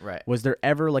whatever. Right. Was there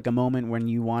ever like a moment when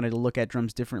you wanted to look at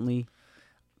drums differently?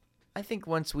 I think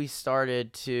once we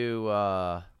started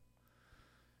to,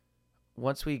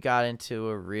 once we got into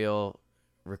a real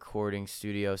recording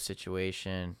studio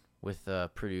situation with a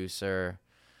producer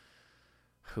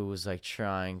who was like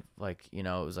trying, like, it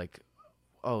was like,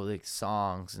 oh, like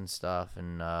songs and stuff.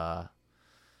 And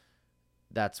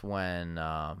that's when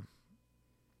I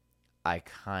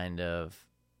kind of,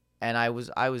 and I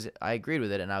agreed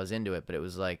with it and I was into it, but it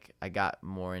was like, I got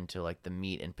more into like the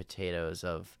meat and potatoes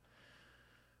of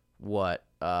what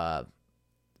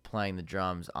playing the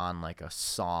drums on like a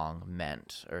song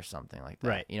meant or something like that.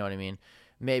 Right. You know what I mean?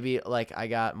 Maybe like I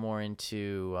got more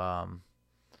into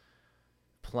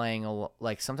playing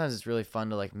like sometimes it's really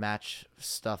fun to like match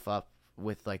stuff up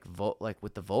with like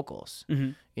with the vocals.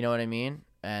 Mm-hmm. You know what I mean?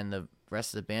 And the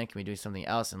rest of the band can be doing something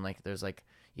else, and like there's like,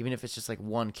 even if it's just like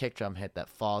one kick drum hit that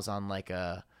falls on like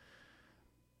a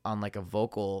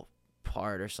vocal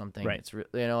part or something. Right. It's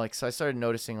like, so I started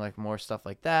noticing like more stuff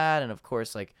like that, and of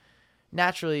course like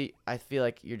naturally I feel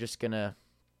like you're just gonna,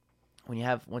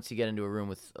 once you get into a room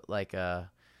with like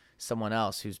someone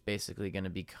else who's basically going to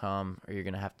become, or you're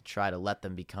going to have to try to let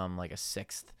them become like a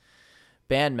sixth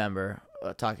band member,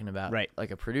 talking about right.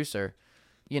 like a producer,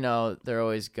 they're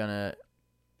always going to,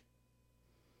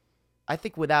 I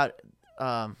think without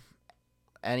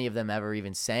any of them ever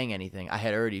even saying anything, I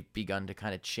had already begun to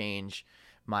kind of change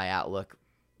my outlook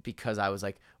because I was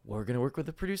like, we're going to work with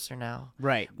a producer now.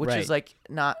 Right. Which right. is like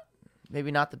maybe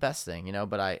not the best thing,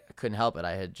 but I couldn't help it.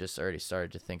 I had just already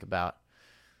started to think about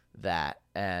that,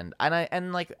 and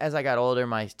like as I got older,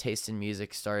 my taste in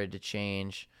music started to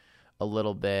change a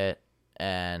little bit,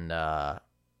 and I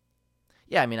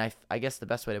guess the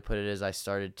best way to put it is I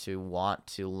started to want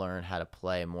to learn how to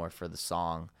play more for the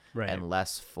song, right. and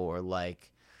less for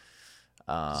like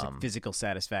physical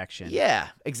satisfaction. Yeah,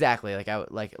 exactly. Like I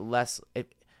would like less. At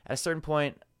a certain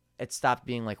point, it stopped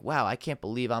being like, wow, I can't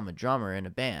believe I'm a drummer in a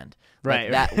band.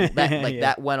 Right. Like that like yeah.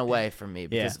 that went away from me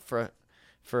because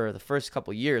for the first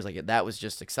couple years, like that was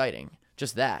just exciting.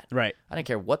 Just that. Right. I didn't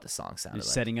care what the song sounded Just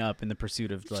like. setting up in the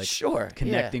pursuit of like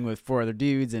connecting with 4 other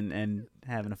dudes and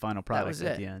having a final product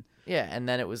at the end. Yeah, and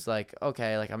then it was like,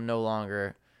 okay, like I'm no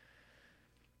longer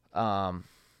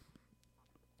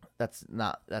that's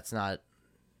not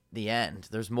the end.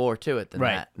 There's more to it than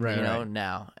that. Right.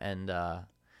 Now.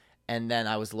 And then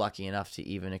I was lucky enough to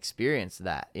even experience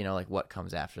that, like what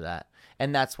comes after that.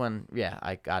 And that's when,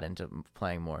 I got into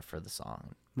playing more for the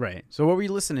song. Right. So what were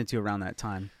you listening to around that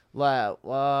time? Well,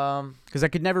 because I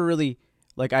could never really,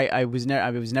 like, I was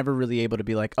never really able to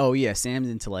be like, oh yeah, Sam's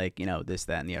into like, this,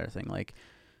 that, and the other thing. Like,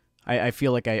 I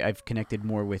feel like I've connected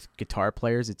more with guitar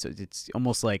players. It's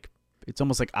almost like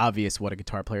obvious what a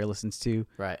guitar player listens to,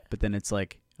 Right. but then it's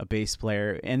like a bass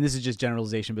player, and this is just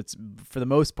generalization, but for the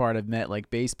most part, I've met like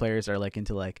bass players are like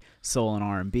into like soul and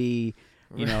R&B,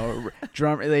 you know,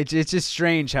 drum. It's just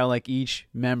strange how like each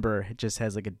member just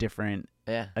has like a different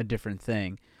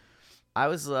thing. I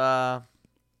was, you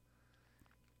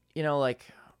know, like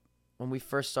when we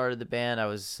first started the band, I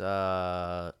was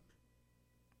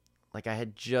like I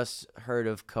had just heard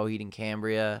of Coheed and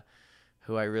Cambria,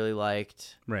 who I really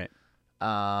liked. Right.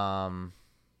 And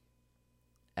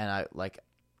I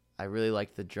really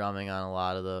liked the drumming on a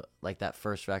lot of the, like that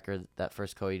first record, that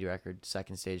first Coheed record,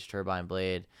 Second Stage, Turbine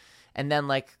Blade. And then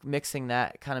like mixing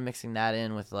that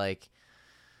in with like,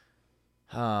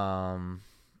 you know,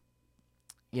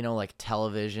 like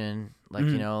Television, like,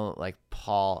 you know, like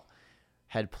Paul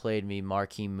had played me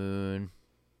Marquee Moon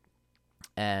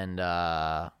and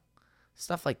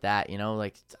stuff like that, you know,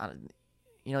 like,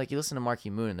 you know, like you listen to Marquee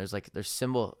Moon and there's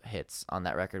cymbal hits on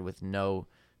that record with no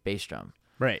bass drum.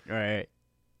 Right.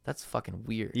 That's fucking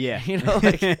weird. Yeah. You know,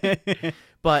 like,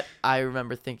 but I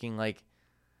remember thinking like,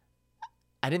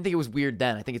 I didn't think it was weird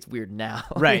then. I think it's weird now.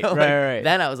 Right, you know, right.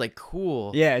 Then I was like,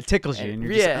 cool. Yeah, it tickles you, and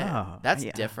you're just, oh, that's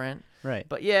yeah. different. Right.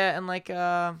 But yeah, and like,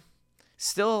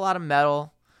 still a lot of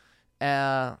metal.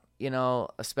 You know,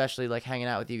 especially like hanging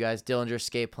out with you guys, Dillinger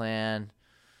Escape Plan,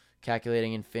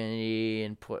 Calculating Infinity,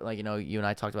 and like, you know, you and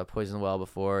I talked about Poison Well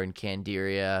before, and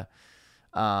Candiria.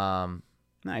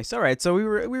 Nice. All right. So we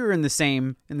were in the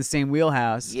same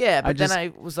wheelhouse. Yeah, but then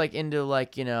I was like into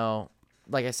like, you know,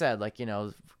 like I said, like, you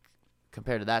know,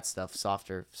 compared to that stuff,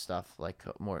 softer stuff, like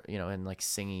more, you know, and like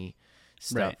singy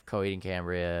stuff, right. Coheed and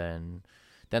Cambria, and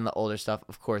then the older stuff,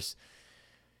 of course,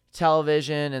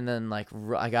 Television, and then like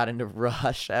I got into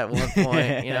Rush at one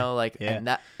point, you know, like, yeah. and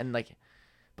that, and like,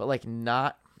 but like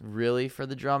not really for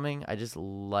the drumming. I just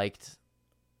liked,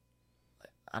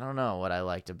 I don't know what I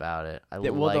liked about it.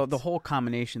 The whole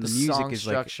combination, the music song is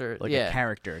structure, like a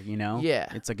character, you know? Yeah.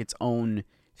 It's like its own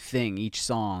thing, each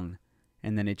song.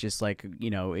 And then it just like,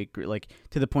 you know, it like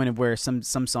to the point of where some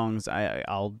songs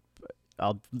I'll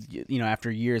you know,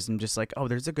 after years I'm just like, oh,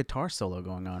 there's a guitar solo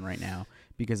going on right now,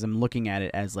 because I'm looking at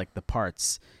it as like the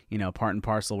parts, you know, part and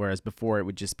parcel, whereas before it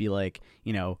would just be like,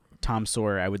 you know, Tom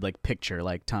Sawyer, I would like picture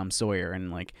like Tom Sawyer,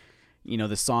 and like, you know,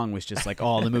 the song was just like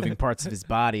all the moving parts of his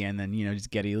body, and then, you know,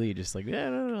 just Geddy Lee just like,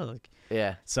 like,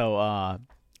 yeah. So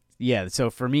yeah, so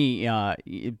for me,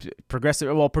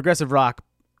 progressive rock,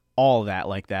 all of that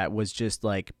like that was just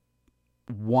like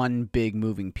one big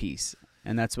moving piece.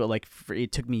 And that's what, like,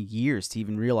 it took me years to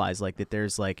even realize, like, that there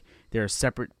are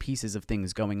separate pieces of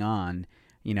things going on,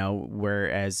 you know,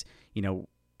 whereas, you know,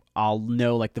 I'll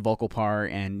know, like, the vocal part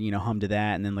and, you know, hum to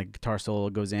that, and then, like, guitar solo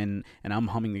goes in, and I'm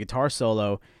humming the guitar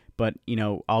solo, but, you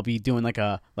know, I'll be doing, like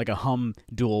a hum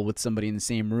duel with somebody in the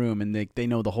same room, and they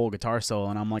know the whole guitar solo,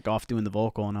 and I'm, like, off doing the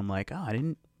vocal, and I'm like, oh, I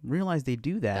didn't realize they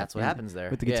do that. That's what happens there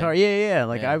with the guitar. Yeah.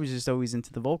 Like, yeah. I was just always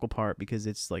into the vocal part because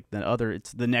it's like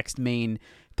it's the next main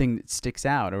thing that sticks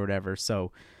out or whatever.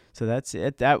 So that's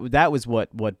it. That was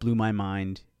what blew my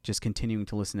mind, just continuing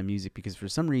to listen to music, because for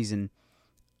some reason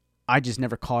I just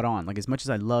never caught on. Like, as much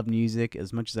as I love music,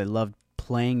 as much as I loved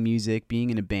playing music, being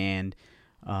in a band,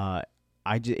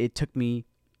 it took me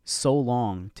so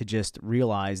long to just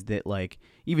realize that, like,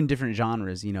 even different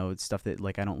genres, you know, stuff that,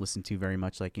 like, I don't listen to very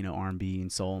much, like, you know, R&B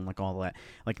and soul and, like, all that.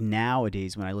 Like,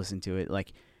 nowadays when I listen to it,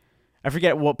 like, I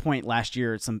forget at what point last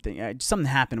year or something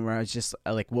happened where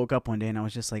I like woke up one day and I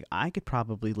was just like, I could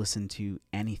probably listen to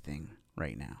anything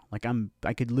right now. Like,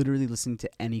 I could literally listen to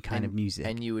any kind of music,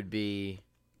 and you would be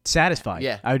satisfied.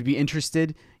 Yeah, I would be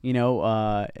interested. You know,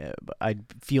 I'd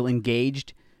feel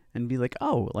engaged and be like,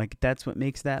 oh, like, that's what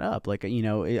makes that up. Like, you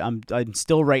know, I'm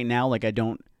still right now, like, I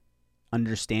don't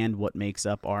understand what makes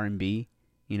up R&B.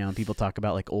 You know, people talk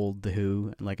about, like, old The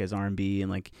Who, like, as R&B, and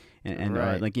like, and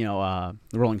right. like, you know,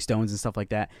 the Rolling Stones and stuff like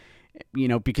that. You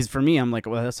know, because for me, I'm like,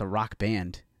 well, that's a rock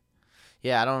band.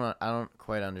 Yeah, I don't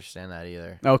quite understand that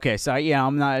either. Okay, so yeah,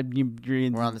 I'm not.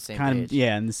 We're on the same kind page. Of,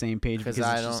 yeah, on the same page, because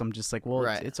I'm just like, well,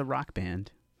 right. it's a rock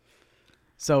band.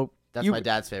 So that's my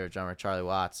dad's favorite drummer, Charlie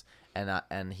Watts, and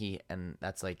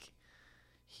that's like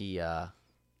he.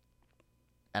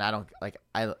 And I don't like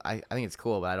I think it's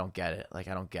cool, but I don't get it. Like,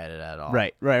 I don't get it at all.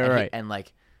 Right.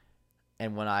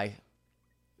 And when I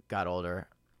got older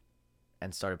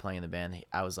and started playing in the band,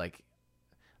 I was like,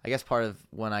 I guess part of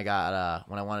when I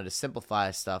wanted to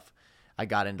simplify stuff, I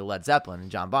got into Led Zeppelin and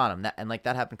John Bonham. That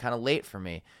happened kind of late for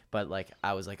me. But, like,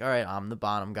 I was like, all right, I'm the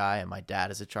Bonham guy, and my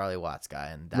dad is a Charlie Watts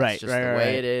guy, and that's the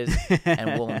way it is.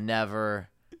 And we'll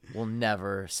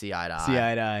never see eye to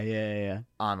eye. Yeah.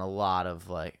 On a lot of,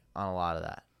 like, on a lot of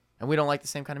that, and we don't like the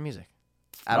same kind of music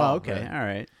at Oh, all. okay, really. all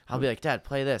right. I'll be like, Dad,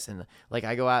 play this, and like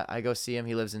I go see him.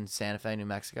 He lives in Santa Fe, New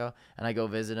Mexico, and I go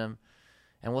visit him,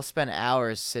 and we'll spend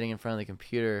hours sitting in front of the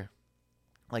computer,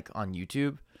 like on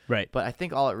YouTube. Right. But I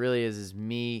think all it really is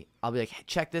me. I'll be like, hey,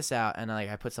 check this out, and like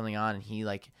I put something on, and he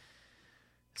like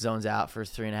zones out for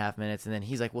 3.5 minutes, and then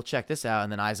he's like, well, check this out,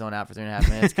 and then I zone out for 3.5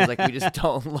 minutes because like we just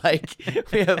don't like,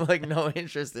 we have like no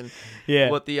interest in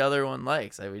what the other one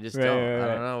likes. Like we just don't. I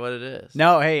don't know what it is.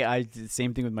 No, hey,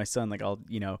 same thing with my son. Like I'll,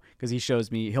 because he shows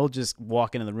me, he'll just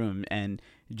walk into the room and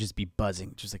just be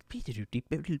buzzing, just like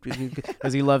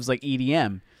because he loves like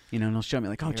EDM, and he'll show me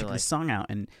like, oh, check this song out,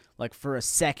 and like for a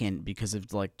second because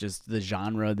of like just the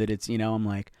genre that it's, I'm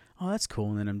like, oh, that's cool,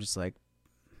 and then I'm just like.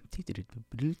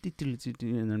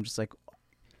 And I'm just like,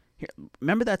 here,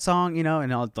 remember that song,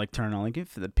 and I'll like turn on like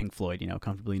for the Pink Floyd,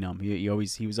 Comfortably Numb. He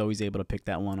was always able to pick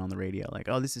that one on the radio, like,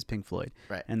 oh, this is Pink Floyd,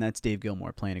 right? And that's Dave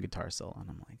Gilmour playing a guitar solo, and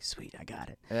I'm like, sweet, I got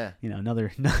it. Yeah, another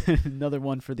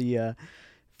one for the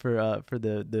for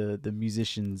the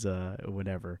musicians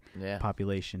whatever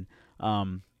population.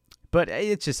 But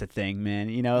it's just a thing, man.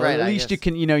 Right, at least you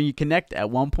can, you connect at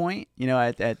one point,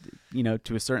 at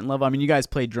to a certain level. I mean, you guys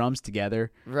play drums together,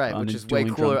 right? Which is way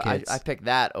cooler. I pick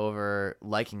that over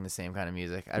liking the same kind of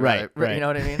music. Right. You know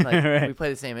what I mean? Like right. We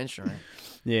play the same instrument.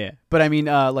 Yeah, but I mean,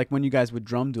 like when you guys would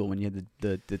drum duel, when you had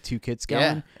the two kits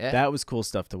going, yeah. that was cool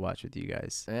stuff to watch with you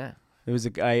guys. Yeah, it was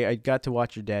I got to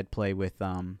watch your dad play with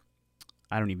I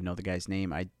don't even know the guy's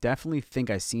name. I definitely think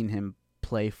I seen him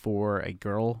play for a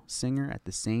girl singer at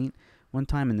the Saint one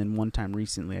time, and then one time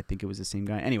recently I think it was the same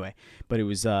guy. Anyway, but it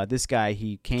was this guy.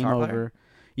 He came Guitar over. Player?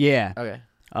 Yeah.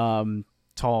 Okay.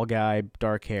 Tall guy,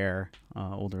 dark hair,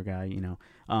 older guy,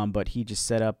 but he just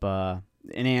set up an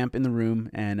amp in the room,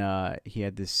 and he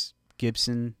had this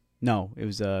Gibson. No, it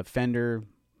was a Fender,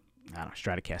 I don't know,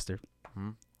 Stratocaster. Mm-hmm.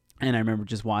 And I remember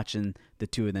just watching the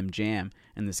two of them jam,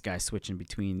 and this guy switching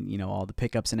between, all the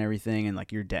pickups and everything, and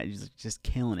like your dad, he's just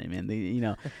killing it, man.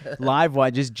 Live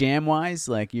wise, just jam wise,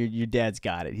 like your dad's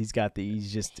got it. He's got he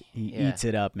eats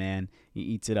it up, man. He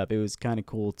eats it up. It was kind of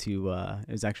cool to.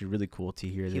 It was actually really cool to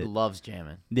hear that. He loves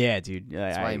jamming. Yeah, dude.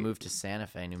 That's why he moved to Santa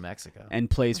Fe, New Mexico, and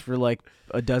plays for like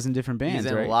a dozen different bands.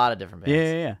 He's in right? a lot of different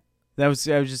bands. Yeah. That was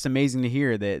just amazing to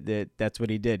hear that's what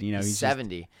he did. He's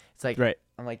 70. It's like right.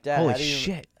 I'm like, Dad, holy how do you...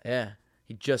 shit. Yeah.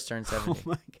 He just turned 70. Oh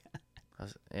my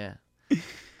god. Yeah.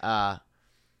 I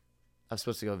was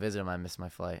supposed to go visit him. I missed my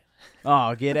flight.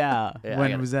 Oh, get out. Yeah,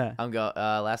 when was that?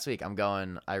 Last week. I'm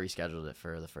going. I rescheduled it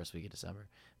for the first week of December.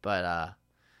 But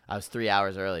I was 3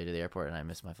 hours early to the airport and I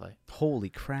missed my flight. Holy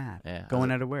crap. Yeah. Going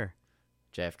out of where?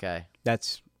 JFK.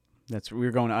 That's we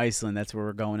were going to Iceland. That's where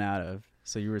we're going out of.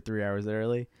 So you were 3 hours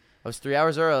early? I was 3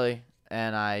 hours early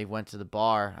and I went to the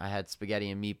bar. I had spaghetti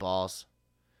and meatballs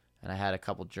and I had a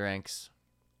couple drinks.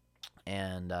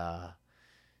 And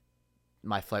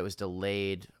my flight was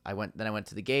delayed. I went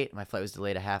to the gate. My flight was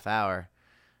delayed a half hour,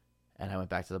 and I went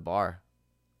back to the bar.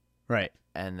 Right.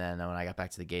 And then when I got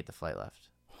back to the gate, the flight left.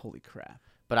 Holy crap!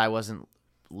 But I wasn't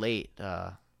late.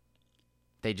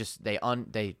 They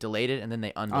delayed it and then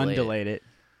they undelayed it.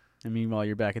 And meanwhile,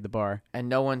 you're back at the bar. And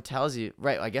no one tells you.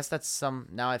 Right. I guess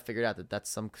now I figured out that that's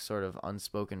some sort of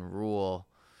unspoken rule.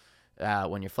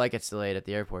 When your flight gets delayed at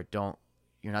the airport,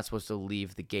 you're not supposed to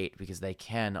leave the gate because they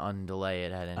can undelay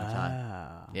it at any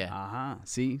time. Yeah.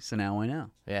 See, so now I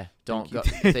know. Yeah. Don't go.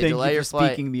 Thank They delay you your for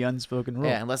flight. speaking the unspoken rule.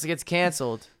 Yeah, unless it gets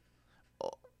canceled,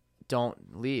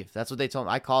 don't leave. That's what they told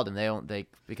me. I called them.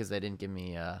 Because they didn't give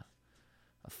me a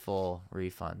full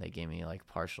refund. They gave me like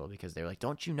partial because they were like,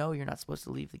 "Don't you know you're not supposed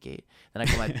to leave the gate?" Then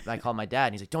I called my dad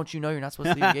and he's like, "Don't you know you're not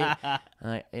supposed to leave the gate?"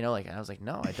 And and I was like,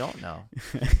 "No, I don't know."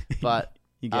 But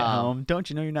you get home. Don't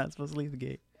you know you're not supposed to leave the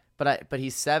gate? But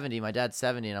he's 70. My dad's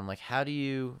 70, and I'm like, "How do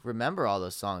you remember all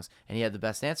those songs?" And he had the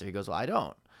best answer. He goes, "Well, I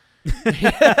don't."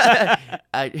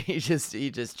 He just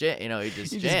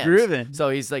jams. grooving. So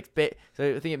he's like,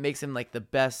 so I think it makes him like the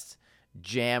best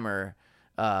jammer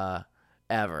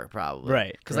ever, probably.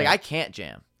 Right. Because like I can't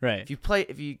jam. Right.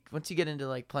 Once you get into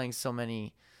like playing so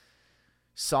many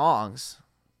songs,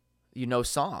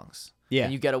 songs. Yeah.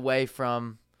 And you get away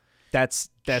from. That's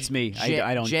me.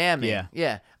 I don't jamming.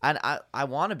 Yeah. And I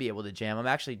want to be able to jam.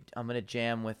 I'm gonna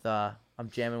jam with I'm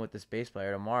jamming with this bass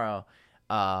player tomorrow,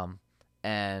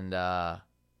 and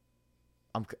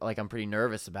I'm pretty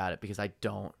nervous about it because I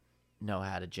don't know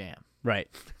how to jam. Right.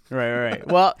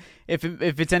 Well, if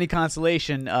it's any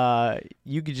consolation,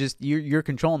 you could just you're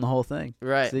controlling the whole thing.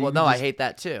 Right. So well, no, I hate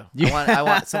that too. I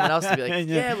want someone else to be like,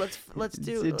 yeah, let's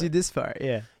do this part.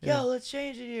 Yeah. Yo, let's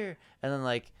change it here, and then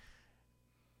like.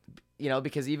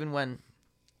 Because even when,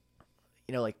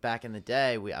 like back in the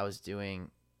day, I was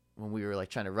doing when we were like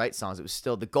trying to write songs, it was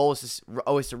still the goal was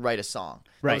always to write a song.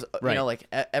 Right, That was, right. You know, like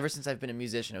ever since I've been a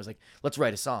musician, it was like, let's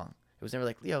write a song. It was never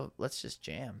like, yo, let's just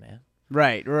jam, man.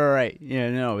 Right. Yeah,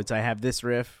 no, it's I have this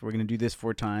riff. We're gonna do this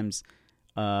 4 times,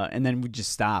 and then we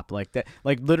just stop like that.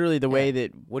 Like literally the way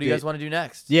that. What do you guys want to do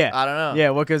next? Yeah. I don't know. Yeah.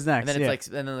 What goes next? And then yeah. it's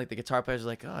like, and then like the guitar players are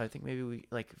like, oh, I think maybe we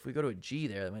like if we go to a G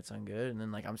there, that might sound good. And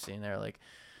then like I'm sitting there like,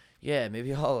 yeah,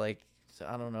 maybe I'll like,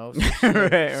 I don't know, switch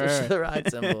to switch to the ride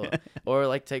cymbal, or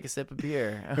like take a sip of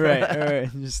beer. right.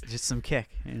 Just some kick,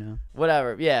 you know.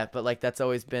 Whatever. Yeah, but like that's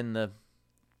always been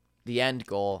the end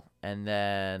goal, and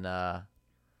then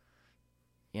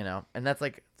you know, and that's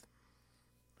like,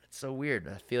 it's so weird.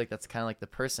 I feel like that's kind of like the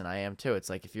person I am too. It's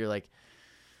like if you're like,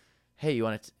 hey, you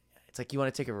want to, it's like you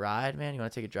want to take a ride, man. You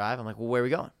want to take a drive. I'm like, well, where are we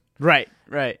going? Right.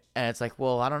 And it's like,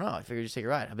 well, I don't know. I figured just take a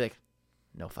ride. I'd be like,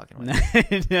 no fucking way.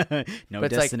 No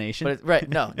But it's destination. Like, but right,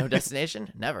 no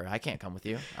destination. Never. I can't come with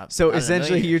you. So not in a essentially,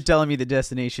 million you're years. telling me the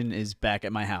destination is back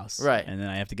at my house, Right. And then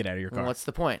I have to get out of your car. Well, what's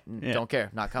the point? Yeah. Don't care.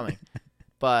 Not coming.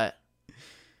 But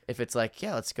if it's like,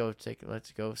 yeah, let's go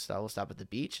stop. We'll stop at the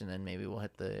beach, and then maybe we'll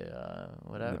hit the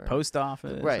whatever The post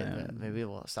office, Right. Maybe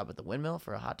we'll stop at the windmill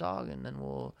for a hot dog, and then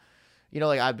we'll, you know,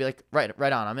 like I'd be like, right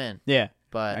on, I'm in. Yeah.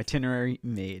 But Itinerary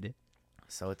made.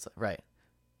 so it's right.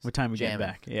 What time we get Jamming.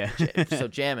 back? Yeah. So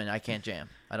jamming, I can't jam.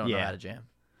 I don't know Yeah. how to jam.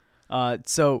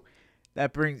 So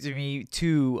that brings me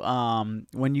to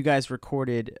when you guys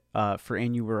recorded for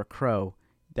 "And You Were a Crow."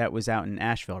 That was out in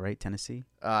Asheville, right? Tennessee,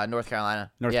 North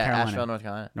Carolina. North yeah, Carolina. Asheville, North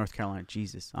Carolina. North Carolina.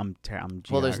 Jesus, I'm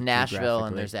Well, there's Nashville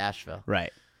and geographically- there's Asheville.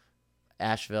 right,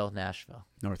 Asheville, Nashville.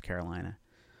 North Carolina.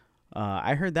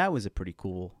 I heard that was a pretty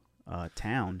cool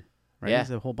town. Right, Yeah.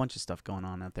 there's a whole bunch of stuff going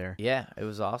on out there. Yeah, it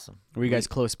was awesome. Were you guys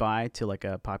close by to like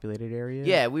a populated area?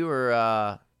 Yeah, we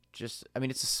were just. I mean,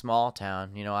 it's a small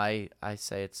town. You know, I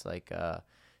say it's like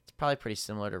it's probably pretty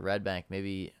similar to Red Bank,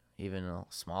 maybe even a little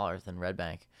smaller than Red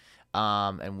Bank.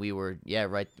 And we were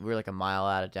right. We were like a mile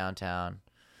out of downtown,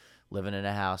 living in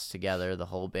a house together, the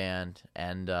whole band,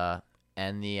 and the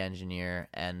engineer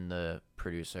and the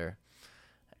producer,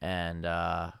 and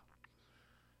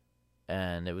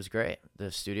it was great.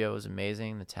 The studio was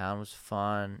amazing. The town was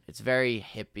fun. It's very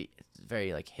hippie. It's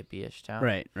very like hippie-ish town.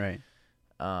 Right.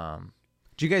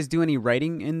 Did you guys do any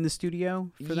writing in the studio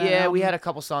for that? Yeah, we album? had a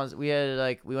couple songs. We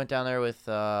had we went down there with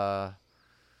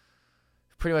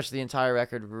pretty much the entire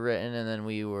record written, and then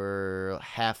we were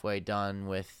halfway done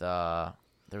with.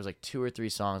 There was like 2 or 3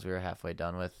 songs we were halfway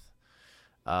done with,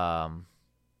 and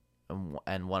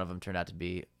one of them turned out to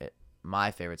be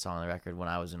my favorite song on the record, "When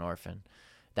I Was an Orphan."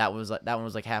 That one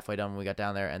was like halfway done when we got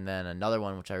down there, and then another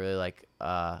one which I really like,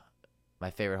 "My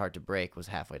Favorite Heart to Break," was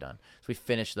halfway done. So we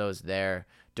finished those there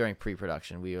during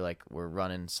pre-production. We're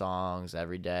running songs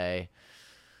every day.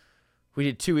 We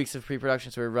did 2 weeks of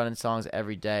pre-production, so we were running songs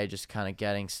every day, just kind of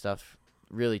getting stuff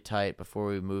really tight before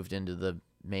we moved into the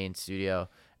main studio,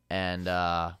 and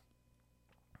at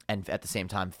the same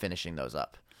time finishing those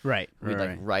up. Right. We'd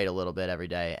like write a little bit every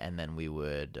day, and then we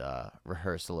would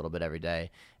rehearse a little bit every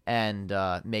day, and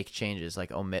make changes,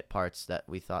 like omit parts that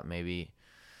we thought maybe,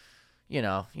 you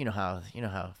know how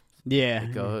Yeah.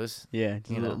 it goes. Yeah.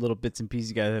 Just you know. little bits and pieces.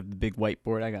 You gotta have the big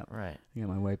whiteboard. I got Right.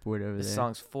 my whiteboard over This there.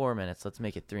 song's 4 minutes. Let's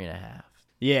make it 3.5.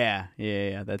 Yeah.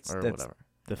 That's Or that's whatever.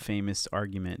 the famous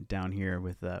argument down here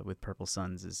with Purple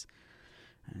Suns is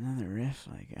another riff.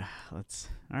 Like, let's.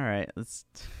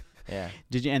 Yeah.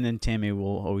 Did you? And then Tammy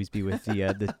will always be with the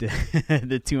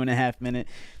 2.5 minute.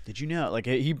 Did you know? Like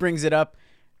he brings it up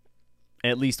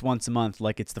at least once a month,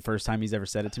 like it's the first time he's ever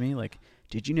said it to me. Like,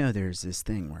 did you know there's this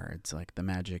thing where it's like the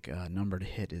magic number to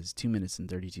hit is 2 minutes and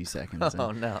 32 seconds? Oh,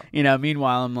 And, no.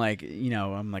 Meanwhile, I'm like,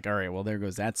 all right, well, there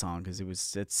goes that song because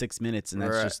it's 6 minutes, and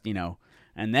that's Right. just,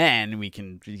 and then we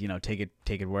can, take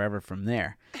it wherever from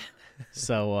there.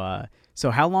 So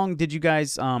how long did you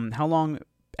guys? How long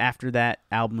after that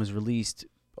album was released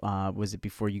was it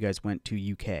before you guys went to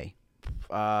UK?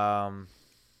 I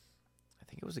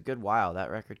think it was a good while. That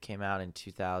record came out in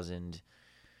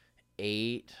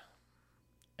 2008,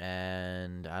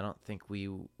 and I don't think we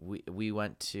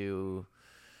went to.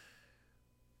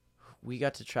 We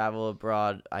got to travel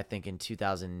abroad, I think, in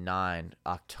 2009.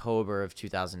 October of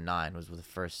 2009 was the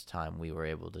first time we were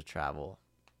able to travel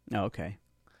Oh, okay.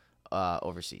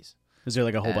 overseas. Was there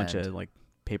like a whole bunch And- of like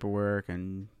paperwork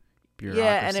and bureaucracy?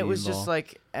 Yeah, and it was just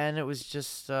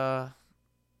involved?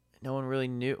 no one really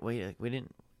knew. We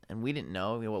didn't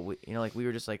know what we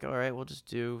were just like, all right, we'll just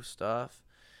do stuff.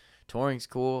 Touring's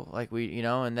cool, like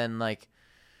and then like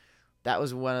that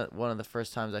was one of the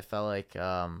first times I felt like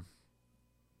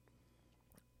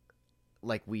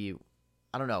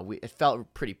it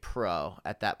felt pretty pro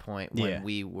at that point when Yeah.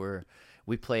 we were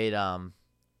we played Austin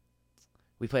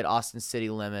City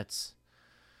Limits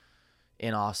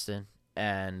in Austin,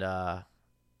 and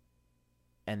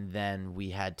then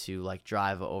we had to like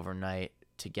drive overnight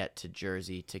to get to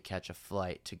Jersey to catch a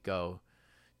flight to go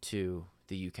to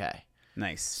the UK.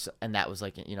 Nice. So, and that was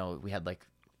like, we had like,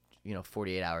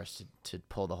 48 hours to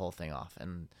pull the whole thing off.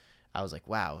 And I was like,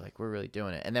 wow, like we're really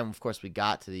doing it. And then of course we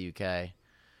got to the UK,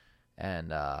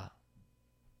 and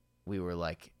we were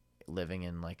like living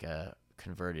in like a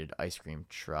converted ice cream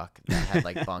truck that had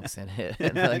like bunks in it,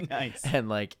 and like, Nice. and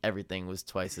like everything was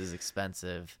twice as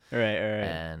expensive.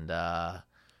 Right.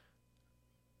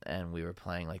 And we were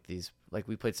playing like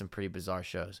we played some pretty bizarre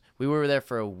shows. We were there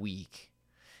for a week.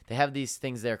 They have these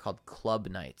things there called club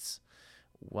nights.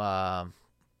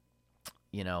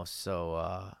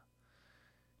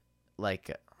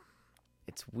 Like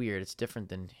it's weird. It's different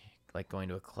than like going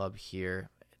to a club here.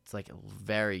 It's like a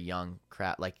very young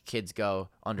crowd. Like kids go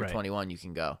under Right. 21, you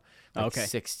can go. Like Okay.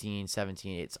 16,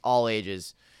 17, it's all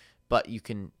ages, but you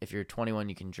can, if you're 21,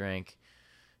 you can drink.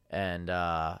 And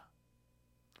I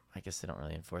guess they don't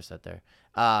really enforce that there.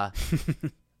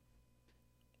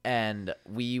 And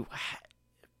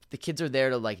the kids are there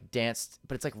to like dance,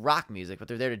 but it's like rock music, but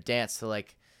they're there to dance to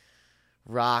like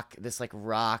rock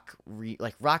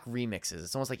remixes.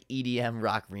 It's almost like EDM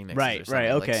rock remixes. Right, or something.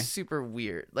 right, Like okay. super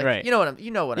weird. Like Right. you know what I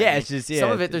Yeah, mean. it's just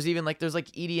Some of it there's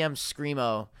like EDM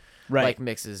screamo right. like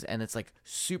mixes, and it's like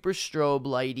super strobe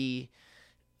lighty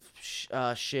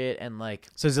shit, and like,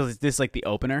 So is this like the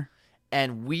opener?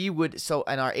 and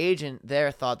our agent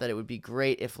there thought that it would be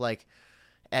great if like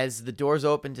as the doors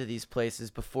open to these places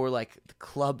before like the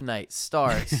club night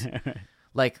starts,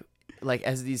 like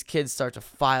as these kids start to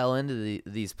file into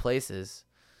these places,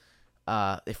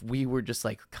 if we were just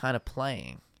like kind of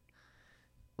playing,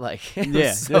 like it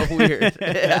was so weird.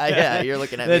 yeah, you're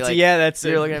looking at me like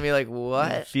you're looking at me like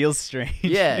what? Feels strange.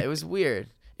 Yeah, it was weird.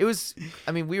 It was.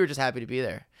 I mean, we were just happy to be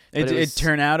there. It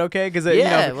turned out okay because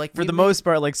like for the most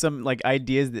part, like some like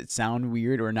ideas that sound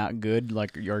weird or not good,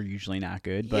 like are usually not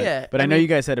good. But Yeah, but I I know mean- you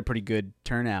guys had a pretty good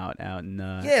turnout out in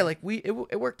Yeah, like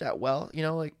it worked out well.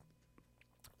 Like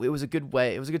it was a good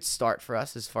way. It was a good start for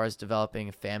us as far as developing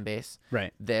a fan base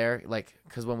right. there. Like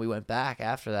because when we went back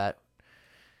after that,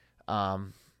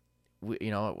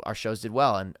 our shows did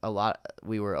well, and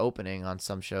we were opening on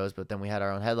some shows, but then we had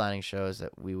our own headlining shows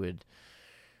that we would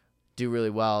do really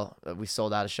well. We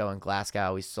sold out a show in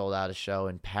Glasgow. We sold out a show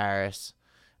in Paris.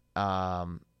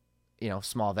 Small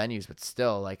venues, but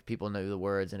still, like people knew the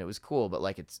words, and it was cool. But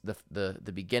like it's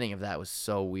the beginning of that was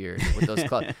so weird with those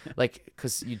clubs, like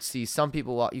because you'd see some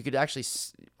people walk. You could actually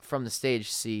from the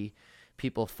stage see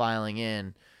people filing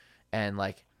in, and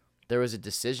like there was a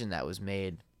decision that was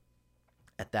made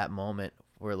at that moment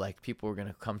where like people were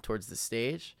gonna come towards the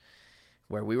stage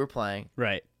where we were playing,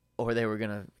 Right. or they were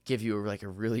gonna give you like a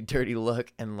really dirty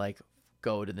look and like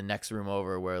go to the next room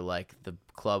over where like the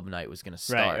club night was gonna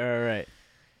start. Right.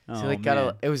 So Oh, like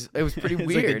man. it was pretty It's like a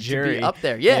weird to jury. be up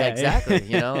there. Yeah, Yeah. exactly.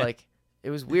 Like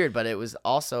it was weird, but it was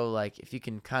also like if you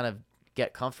can kind of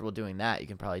get comfortable doing that, you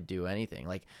can probably do anything.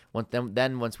 Like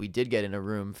once we did get in a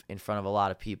room in front of a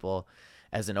lot of people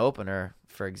as an opener,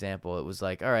 for example, it was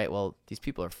like, all right, well, these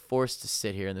people are forced to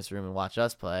sit here in this room and watch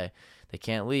us play. They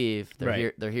can't leave. They're Right.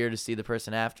 here. They're here to see the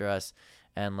person after us,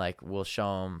 and like we'll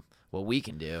show them what we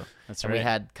can do. That's And right. we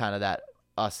had kind of that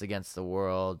us against the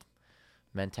world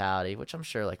mentality, which I'm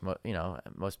sure like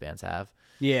most bands have.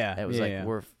 Yeah. It was yeah, like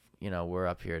yeah. we're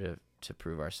up here to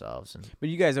prove ourselves. And But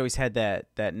you guys always had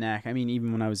that knack. I mean,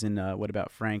 even when I was in What About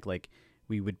Frank, like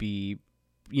we would be,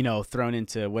 thrown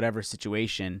into whatever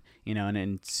situation, and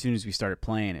then as soon as we started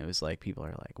playing, it was like people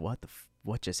are like,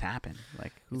 what just happened?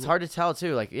 Like it's hard to tell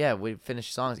too. Like we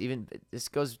finished songs. Even this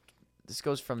goes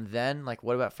from then. Like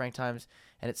What About Frank times,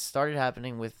 and it started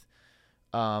happening with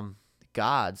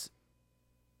Gods,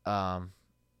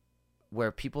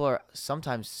 where people are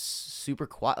sometimes super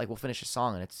quiet. Like we'll finish a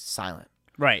song and it's silent,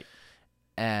 Right.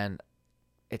 and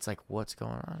it's like, what's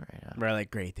going on right now? Right.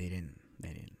 Like great. They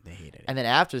hated it. And then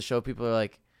after the show, people are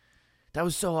like, "That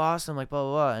was so awesome!" Like blah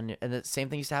blah blah. And the same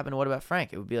thing used to happen to What About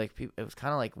Frank? It would be like it was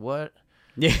kind of like, what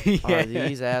yeah. are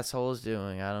these assholes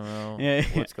doing? I don't know Yeah.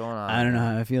 what's going on. I don't know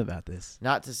how I feel about this. I'm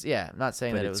not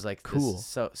saying But that it it's was like cool. This,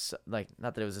 so like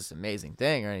not that it was this amazing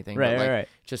thing or anything. Right. But like Right.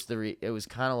 just it was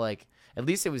kind of like at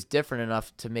least it was different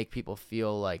enough to make people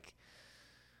feel like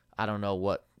I don't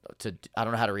know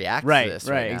how to react Right. to this.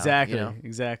 Right. now, Exactly. You know?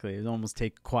 Exactly. It almost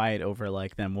take quiet over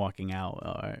like them walking out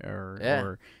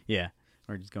or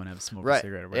just going to have a smoke a Right.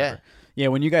 cigarette or Yeah. whatever. Yeah.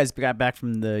 When you guys got back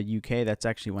from the UK, that's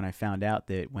actually when I found out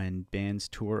that when bands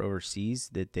tour overseas,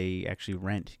 that they actually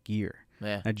rent gear.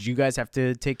 Yeah. Did you guys have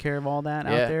to take care of all that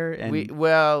out there? And we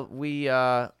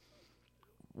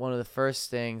one of the first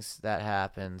things that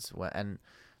happens and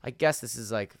I guess this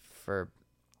is like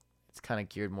it's kind of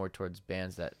geared more towards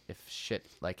bands that if shit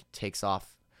like takes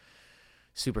off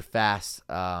super fast,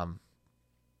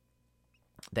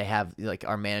 they have like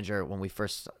our manager. When we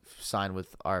first signed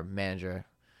with our manager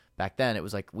back then, it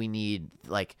was like we need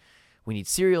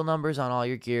serial numbers on all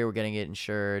your gear. We're getting it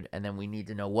insured, and then we need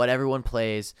to know what everyone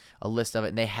plays, a list of it.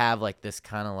 And they have like this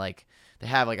kind of like they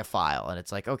have like a file, and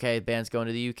it's like, okay, band's going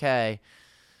to the UK,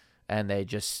 and they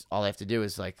just all they have to do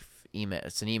is like email.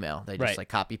 It's an email. They just Right. like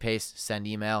copy paste, send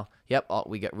email. Yep,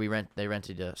 they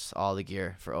rented us all the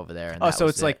gear for over there. And oh, that so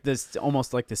was it's like this,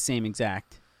 almost like the same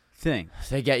exact thing,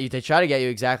 they try to get you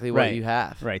exactly what Right. you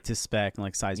have. right? To spec and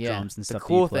like size drums and the stuff.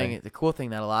 cool that you play. the cool thing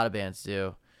that a lot of bands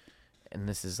do, and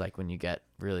this is like when you get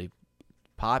really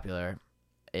popular,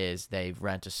 is they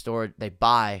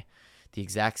buy the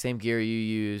exact same gear you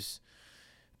use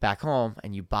back home,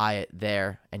 and you buy it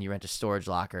there, and you rent a storage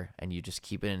locker, and you just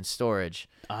keep it in storage.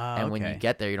 And when you Okay.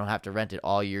 get there, you don't have to rent it.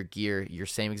 All your gear, your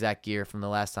same exact gear from the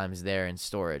last time, is there in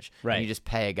storage. Right. And you just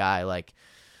pay a guy like,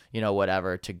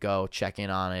 whatever, to go check in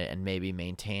on it and maybe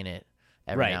maintain it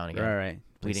every right, now and again. right.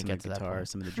 We Play didn't some get of to the that guitar, point.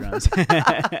 some of the drums.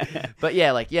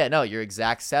 But no, your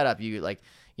exact setup. You like,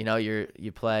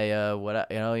 you play a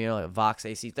Vox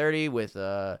AC30 with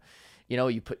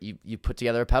you put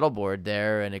together a pedal board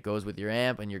there, and it goes with your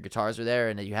amp, and your guitars are there,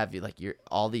 and then you have your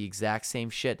all the exact same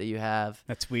shit that you have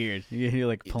That's weird. You're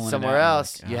like pulling somewhere it out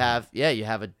else. and You like, have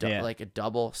Yeah. like a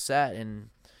double set and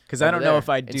because I don't know if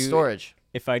I'd in do storage.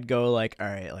 if I'd go like, all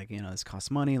right, like this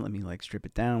costs money, let me like strip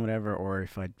it down, whatever, or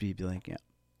if I'd be like, yeah,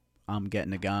 I'm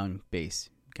getting a gong bass.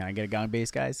 Can I get a gong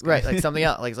bass, guys? Right, like something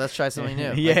else. Like, let's try something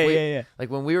new. yeah, Like, yeah. Like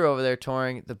when we were over there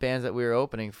touring, the bands that we were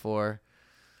opening for,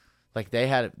 like they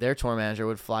had their tour manager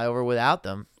would fly over without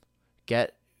them,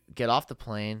 get off the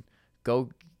plane, go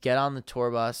get on the tour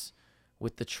bus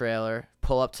with the trailer,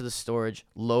 pull up to the storage,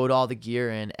 load all the gear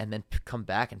in, and then come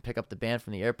back and pick up the band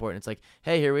from the airport. And it's like,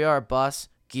 hey, here we are, bus,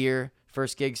 gear,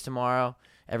 first gigs tomorrow.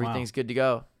 Everything's good to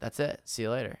go. That's it. See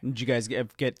you later. Did you guys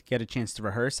get a chance to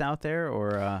rehearse out there,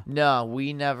 or? No,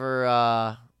 we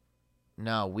never.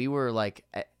 No, we were like,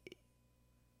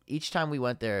 each time we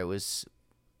went there,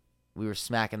 we were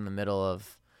smack in the middle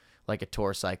of like a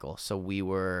tour cycle. So we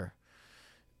were,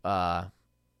 we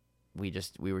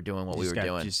were doing what we were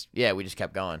doing. We just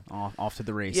kept going. Off to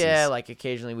the races. Yeah, like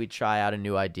occasionally we'd try out a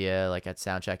new idea, like at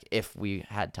soundcheck if we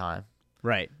had time.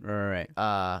 Right.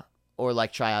 Or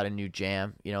like try out a new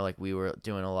jam. Like we were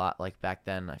doing a lot. Like back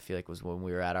then, I feel like was when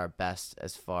we were at our best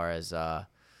as far as, like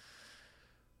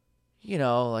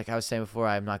I was saying before,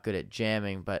 I'm not good at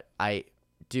jamming, but I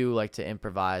do like to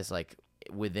improvise, like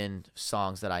within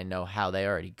songs that I know how they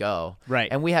already go. Right.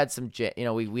 And we had some,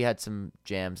 we had some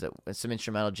jams some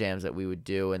instrumental jams that we would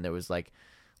do, and there was like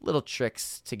little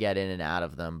tricks to get in and out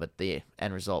of them, but the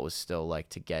end result was still like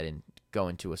to go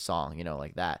into a song,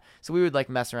 like that. So we would like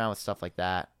mess around with stuff like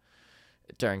that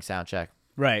during soundcheck.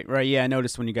 Right. Yeah, I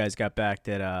noticed when you guys got back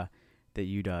that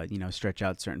you'd stretch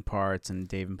out certain parts, and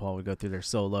Dave and Paul would go through their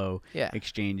solo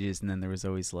exchanges, and then there was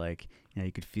always like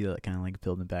you could feel it kind of like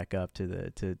building back up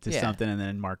to something, and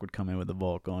then Mark would come in with the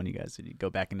vocal, and you guys would go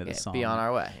back into the song. Be on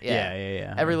our way.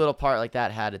 Yeah. Every little part like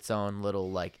that had its own little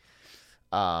like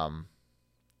I'll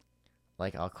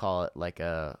call it like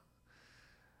a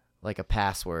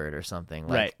password or something.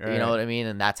 Like, right. You know what I mean?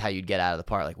 And that's how you'd get out of the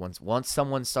part. Like once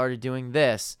someone started doing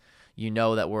this,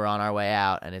 that we're on our way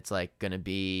out, and it's like gonna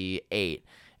be 8.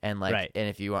 And like, and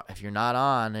if you're not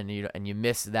on and you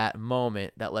miss that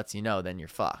moment, that lets you know, then you're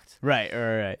fucked. Right.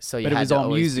 So but it was all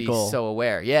musical, be so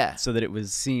aware, so that it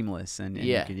was seamless, and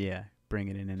you could bring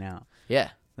it in and out. Yeah,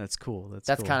 that's cool. That's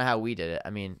cool. Kind of how we did it. I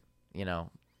mean,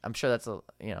 I'm sure that's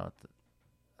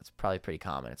that's probably pretty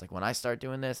common. It's like when I start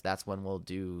doing this, that's when we'll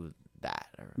do that.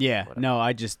 Or whatever. No,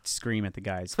 I just scream at the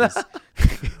guys.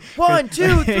 1,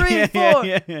 2, 3, 4.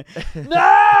 Yeah.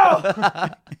 No.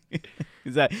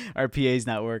 Because our PA's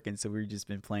not working, so we've just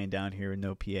been playing down here with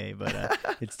no PA. But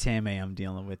it's Tame I'm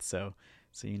dealing with, so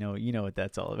you know what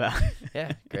that's all about.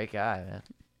 Yeah, great guy,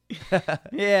 man.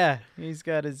 Yeah, he's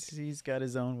got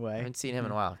his own way. I haven't seen him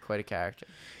in a while. Quite a character.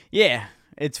 Yeah,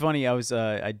 it's funny. I was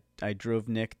I drove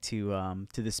Nick to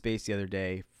the space the other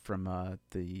day from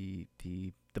the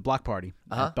block party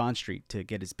at Bond Street to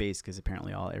get his bass, because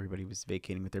apparently everybody was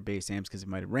vacating with their bass amps because it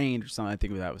might have rained or something. I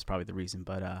think that was probably the reason.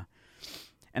 But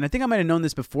and I think I might have known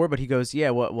this before, but he goes, yeah,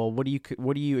 what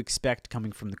do you expect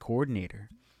coming from the coordinator?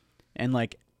 And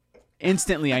like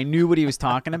instantly I knew what he was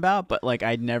talking about, but like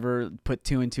I'd never put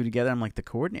 2 and 2 together. I'm like, the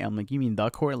coordinator? I'm like, you mean the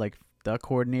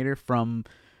coordinator from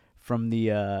from the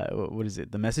what is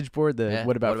it? The message board. The Yeah,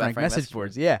 what about What About Frank Frank message message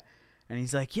boards? board? Yeah. And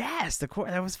he's like, yes, that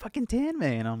was fucking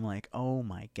Tanmay. And I'm like, oh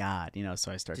my god,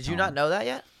 So I start. Did you telling not him. know that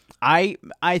yet? I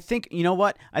think you know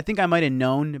what? I think I might have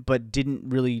known, but didn't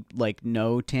really like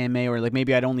know Tanmay, or like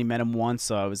maybe I'd only met him once,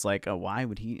 so I was like, oh, why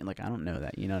would he? Like, I don't know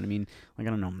that. You know what I mean? Like, I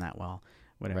don't know him that well,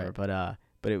 whatever. Right.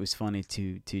 But it was funny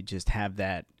to just have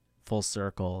that full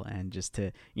circle and just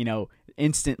to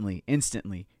instantly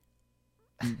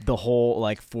the whole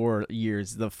like 4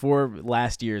 years, the 4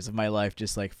 last years of my life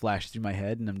just like flashed through my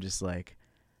head, and I'm just like,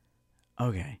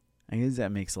 okay, I guess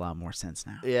that makes a lot more sense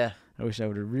now. Yeah. I wish I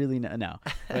would have really no,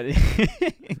 but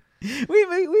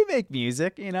we make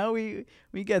music, we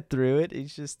get through it.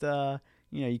 It's just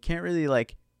you can't really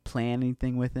like plan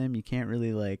anything with him. You can't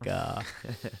really like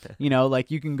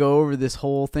like you can go over this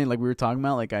whole thing like we were talking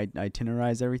about. Like I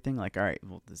itinerize everything. Like, all right,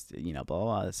 well, this blah blah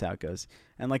blah. That's how it goes.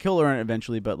 And like he'll learn it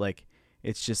eventually, but like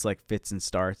it's just like fits and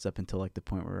starts up until like the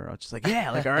point where I was just like, yeah,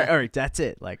 like all right, that's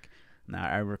it. Like, now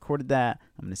I recorded that.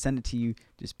 I'm gonna send it to you.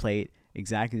 Just play it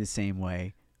exactly the same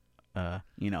way.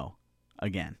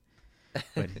 Again.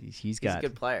 But he's got. He's a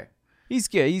good player. He's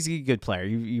good. He's a good player.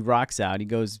 He rocks out. He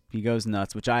goes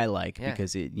nuts, which I like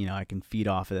because I can feed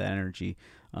off of that energy.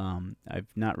 I've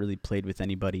not really played with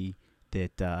anybody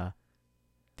that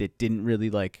didn't really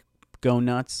like go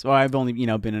nuts. Well, I've only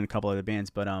been in a couple other bands,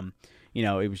 but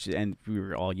it was just, and we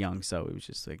were all young, so it was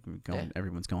just like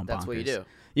everyone's going bonkers. That's what you do.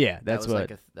 Yeah, that's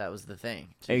what. That was the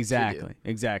thing.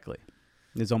 Exactly.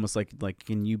 It's almost like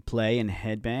can you play and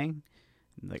headbang?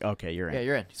 Like, okay, you're in. Yeah,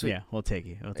 you're in. Sweet. Yeah, we'll take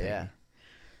you. Yeah.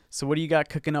 So what do you got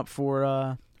cooking up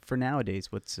for nowadays?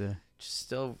 What's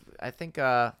Still, I think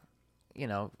a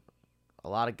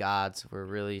lot of gods. We're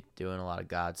really doing a lot of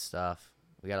god stuff.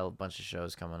 We got a bunch of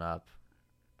shows coming up.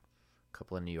 A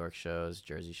couple of New York shows,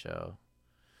 Jersey show.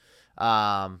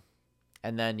 And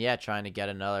then trying to get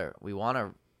another. We want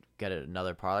to get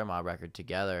another Parlor Mob record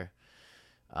together.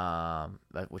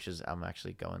 Which is I'm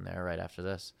actually going there right after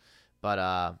this,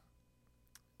 but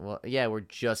we're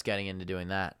just getting into doing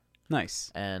that.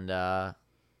 Nice. And I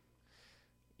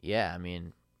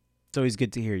mean, it's always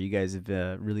good to hear you guys have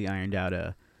really ironed out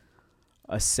a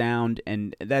sound,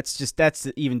 and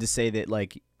that's even to say that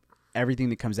like everything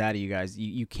that comes out of you guys,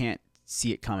 you can't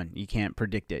see it coming, you can't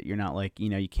predict it. You're not like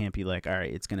you can't be like, all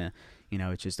right, it's gonna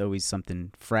it's just always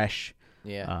something fresh.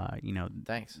 Yeah.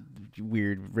 Thanks.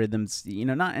 Weird rhythms,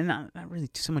 not really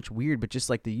so much weird, but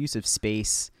just like the use of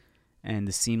space and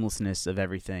the seamlessness of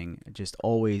everything. Just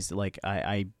always like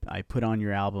I put on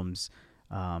your albums,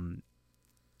 and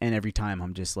every time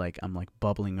I'm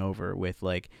bubbling over with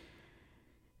like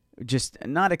just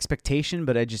not expectation,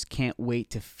 but I just can't wait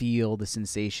to feel the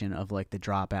sensation of like the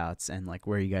dropouts and like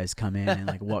where you guys come in and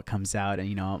like what comes out, and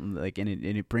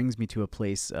it brings me to a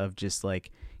place of just like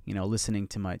listening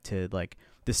to like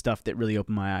the stuff that really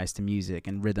opened my eyes to music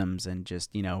and rhythms and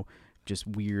just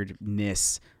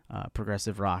weirdness,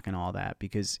 progressive rock and all that,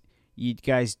 because you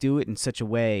guys do it in such a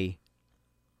way.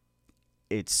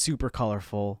 It's super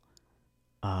colorful,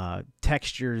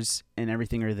 textures and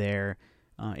everything are there.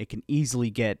 It can easily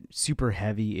get super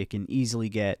heavy. It can easily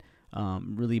get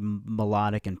really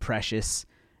melodic and precious,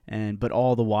 but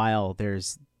all the while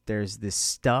there's this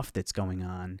stuff that's going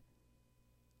on.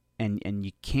 And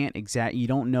you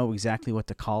don't know exactly what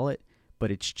to call it,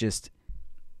 but it's just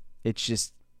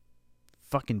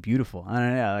fucking beautiful. I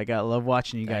don't know. Like, I love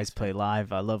watching you guys play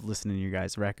live. I love listening to your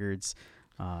guys' records.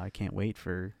 I can't wait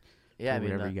for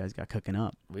whatever you guys got cooking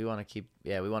up. We want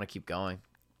to keep going,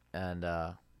 and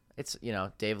it's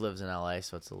Dave lives in LA,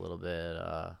 so it's a little bit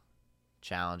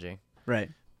challenging, right?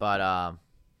 But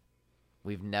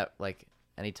we've never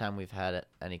anytime we've had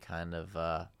any kind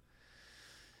of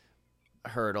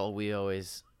hurdle, we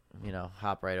always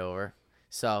hop right over.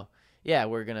 So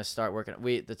we're gonna start working.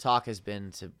 The talk has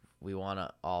been we want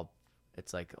to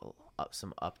it's like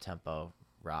some up tempo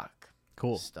rock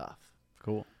stuff,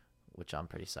 which I'm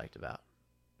pretty psyched about,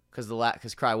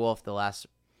 because Cry Wolf, the last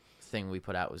thing we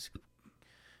put out, was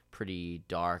pretty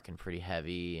dark and pretty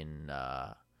heavy, and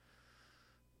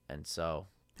so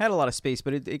had a lot of space,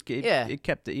 but it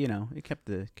kept the kept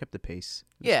the pace.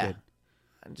 Good.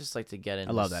 I'd just like to get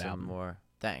into I love that some album. more.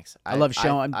 Thanks. I love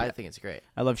showing. I think it's great.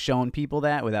 I love showing people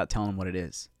that without telling them what it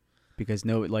is, because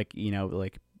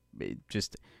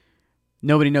just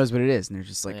nobody knows what it is, and they're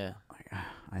just like,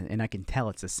 and I can tell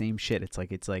it's the same shit.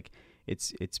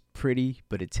 It's pretty,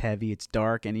 but it's heavy, it's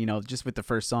dark, and just with the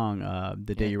first song,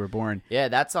 "The Day You Were Born." Yeah,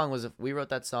 that song we wrote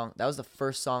that song. That was the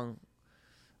first song,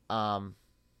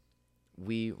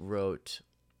 we wrote,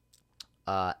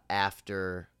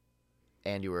 after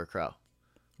 "And You Were a Crow."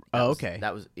 Okay.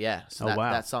 That was. So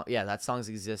wow. that song's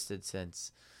existed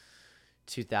since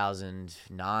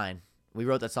 2009. We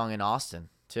wrote that song in Austin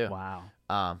too. Wow.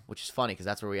 Which is funny because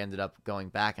that's where we ended up going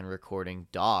back and recording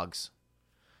Dogs,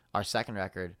 our second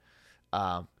record.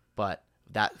 But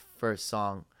that first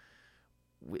song,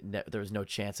 there was no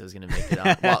chance it was going to make it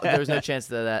out. Well, there was no chance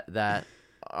that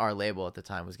our label at the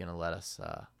time was going to let us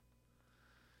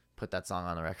put that song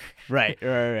on the record. Right.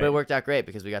 But it worked out great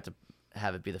because we got to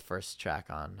have it be the first track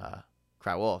on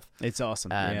Cry Wolf. It's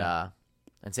awesome. And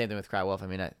and same thing with Cry Wolf. I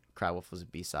mean, Cry Wolf was a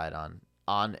B-side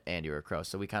on Andy or Crow,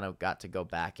 so we kind of got to go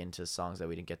back into songs that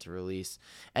we didn't get to release,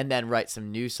 and then write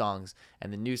some new songs.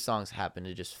 And the new songs happened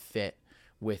to just fit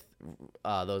with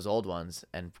those old ones,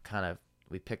 and kind of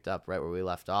we picked up right where we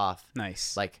left off.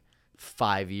 Nice. Like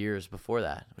 5 years before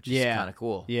that, which is kind of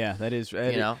cool. Yeah, that is.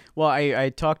 You know? Well, I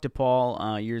talked to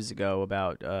Paul years ago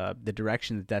about the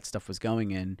direction that stuff was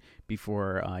going in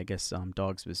before I guess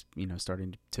Dogs was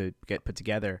starting to get put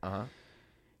together.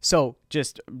 So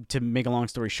just to make a long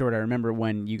story short, I remember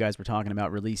when you guys were talking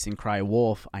about releasing Cry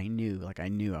Wolf, I knew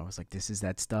I was like, this is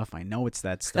that stuff. I know it's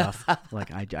that stuff.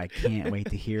 Like I can't wait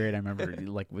to hear it. I remember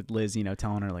like with Liz,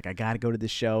 telling her like, I got to go to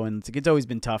this show. And it's always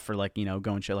been tough for like,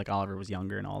 going show, like Oliver was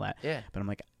younger and all that. Yeah. But I'm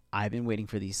like, I've been waiting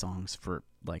for these songs for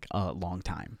like a long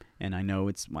time. And I know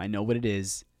what it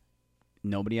is.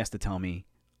 Nobody has to tell me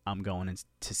I'm going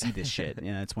to see this shit. And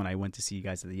that's when I went to see you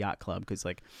guys at the Yacht Club. Cause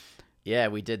like, yeah,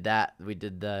 we did that. We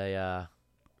did the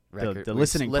record, the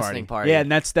listening party. Yeah,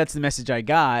 and that's the message I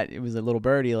got. It was a little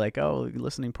birdie like, "Oh,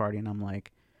 listening party," and I'm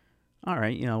like, "All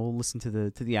right, we'll listen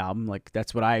to the album." Like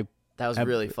that's what That was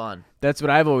really fun. That's what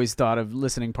I've always thought of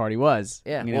listening party was.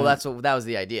 Yeah, well, that was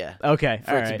the idea. Okay,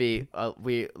 for it to be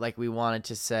we wanted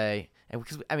to say, and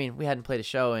because we hadn't played a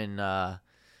show in I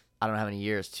don't know how many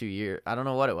years, 2 years. I don't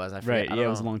know what it was. I forget. Right. Yeah, it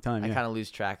was a long time. I kind of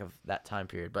lose track of that time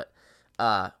period, but.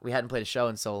 We hadn't played a show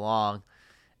in so long,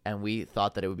 and we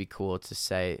thought that it would be cool to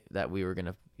say that we were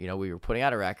gonna, we were putting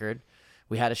out a record.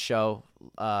 We had a show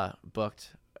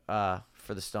booked for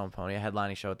the Stone Pony, a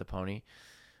headlining show at the Pony,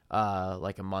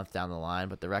 like a month down the line.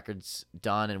 But the record's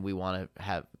done, and we want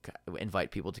to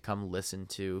invite people to come listen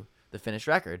to the finished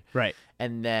record. Right.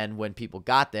 And then when people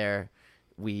got there,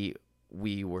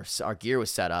 our gear was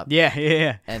set up.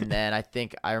 Yeah. And then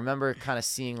I remember kind of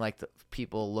seeing like the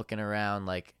people looking around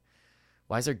like,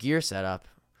 why is their gear set up?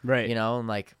 Right. And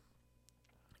like,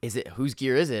 whose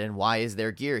gear is it, and why is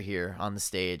their gear here on the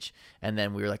stage? And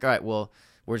then we were like, all right, well,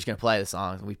 we're just gonna play the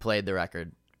song. And we played the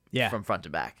record, from front to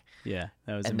back. Yeah,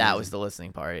 that was amazing. That was the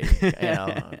listening party.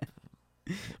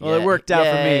 Well, it worked out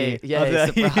for me. Yeah,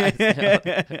 surprise.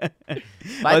 But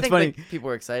I think funny. Like, people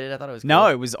were excited. I thought it was cool. No,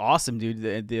 it was awesome,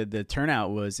 dude. The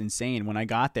turnout was insane. When I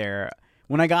got there,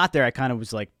 I kind of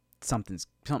was like, something's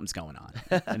going on.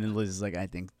 And then Liz is like, I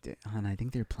think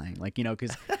they're playing, like,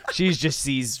 because she just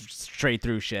sees straight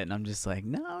through shit, and I'm just like,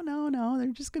 no, they're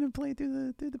just gonna play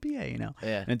through the PA,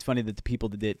 Yeah. And it's funny that the people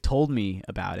that told me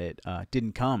about it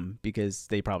didn't come because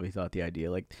they probably thought the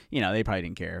idea, like, they probably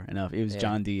didn't care enough. It was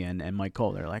John D and Mike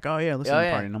Cole. They're like, oh yeah, listen to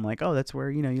the party, and I'm like, oh, that's where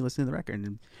you listen to the record,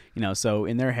 and so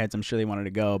in their heads, I'm sure they wanted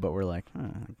to go, but we're like,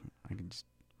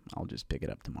 I'll just pick it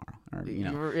up tomorrow, or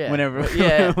whenever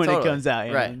when it comes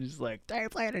out. Right. I'm just like, they're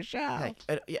playing a show.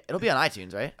 It'll be on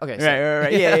iTunes, right? Okay.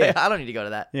 Right. Yeah. I don't need to go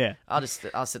to that. Yeah. I'll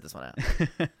sit this one out.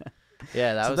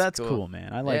 Yeah, that's cool,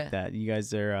 man. I like that. You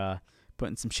guys are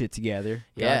putting some shit together.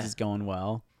 Guys is going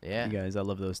well. Yeah. You guys, I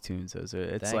love those tunes. It's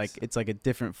Thanks. like a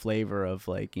different flavor of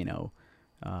like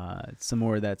some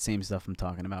more of that same stuff I'm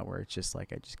talking about, where it's just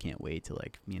like I just can't wait to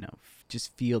like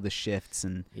just feel the shifts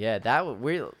and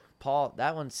Paul,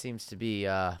 that one seems to be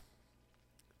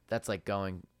that's like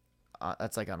going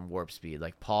that's like on warp speed.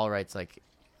 Like Paul writes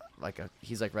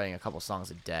he's like writing a couple songs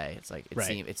a day. It's like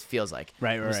it feels like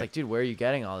right. Like, dude, where are you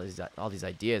getting all these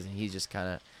ideas? And he's just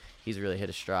he's really hit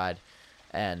a stride.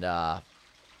 And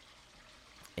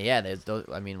there's those,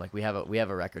 like we have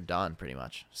a record done pretty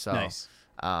much. So nice.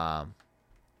 So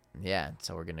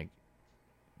we're gonna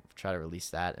try to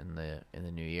release that in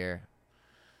the new year,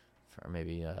 for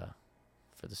maybe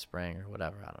for the spring or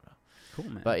whatever. I don't know. Cool,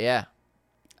 man. But we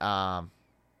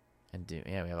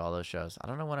have all those shows. I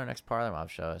don't know when our next Parlor Mob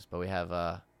show is, but we have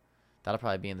that'll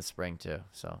probably be in the spring too.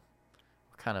 So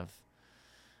we're kind of,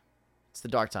 it's the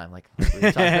dark time, like we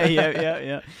were talking about.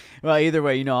 Yeah. Well, either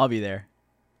way, I'll be there.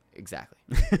 Exactly.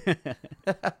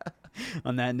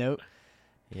 On that note.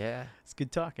 Yeah. It's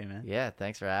good talking, man. Yeah,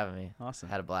 thanks for having me. Awesome.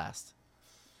 Had a blast.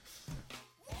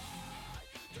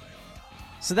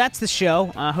 So that's the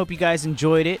show. I hope you guys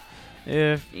enjoyed it.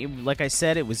 Like I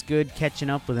said, it was good catching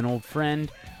up with an old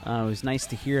friend. It was nice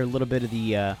to hear a little bit of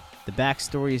the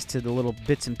backstories to the little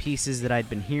bits and pieces that I'd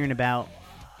been hearing about.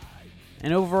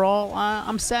 And overall,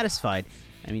 I'm satisfied.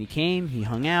 I mean, he came, he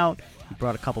hung out, he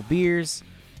brought a couple beers,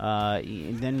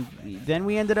 and then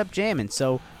we ended up jamming.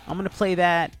 So I'm gonna play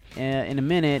that in a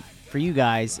minute for you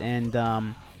guys, and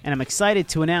I'm excited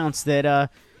to announce that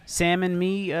Sam and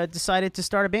me decided to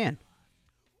start a band.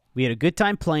 We had a good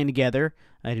time playing together.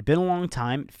 It had been a long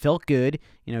time. It felt good.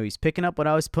 You know, he's picking up what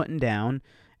I was putting down,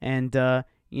 and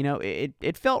you know,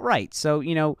 it felt right. So,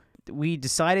 you know, we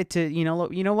decided to, you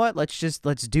know what? Let's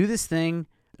do this thing.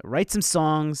 Write some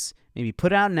songs. Maybe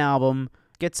put out an album.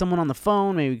 Get someone on the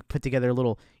phone. Maybe put together a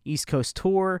little East Coast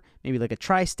tour. Maybe like a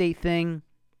tri-state thing.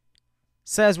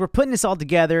 So as we're putting this all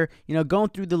together, you know, going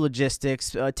through the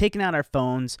logistics, taking out our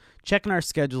phones, checking our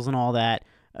schedules and all that,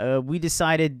 we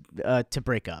decided to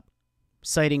break up,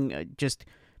 citing just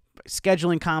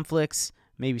scheduling conflicts,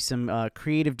 maybe some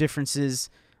creative differences.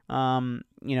 You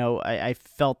know, I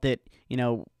felt that, you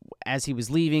know, as he was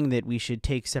leaving, that we should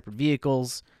take separate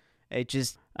vehicles. It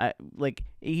just,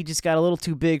 he just got a little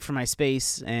too big for my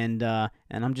space, and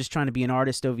I'm just trying to be an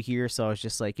artist over here, so I was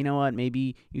just like, you know what,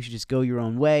 maybe you should just go your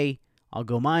own way. I'll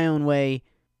go my own way,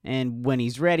 and when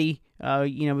he's ready,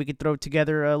 you know, we could throw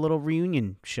together a little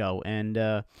reunion show and,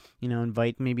 you know,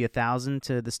 invite maybe 1,000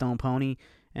 to the Stone Pony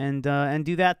and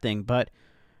do that thing. But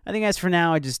I think as for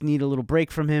now, I just need a little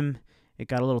break from him. It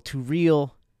got a little too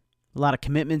real, a lot of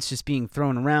commitments just being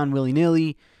thrown around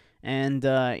willy-nilly, and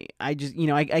I just, you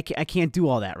know, I can't do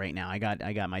all that right now. I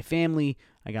got my family,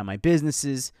 I got my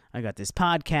businesses, I got this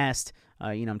podcast,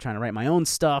 you know, I'm trying to write my own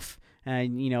stuff,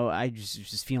 and, you know, I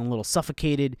just feeling a little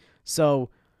suffocated. So,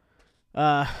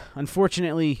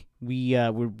 unfortunately,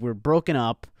 we're broken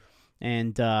up,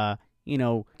 and, you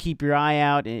know, keep your eye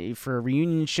out for a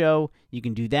reunion show. You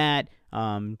can do that.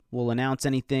 We'll announce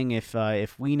anything if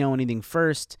we know anything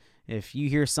first. If you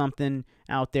hear something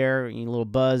out there, a little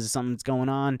buzz, something's going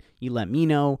on, you let me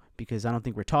know, because I don't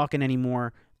think we're talking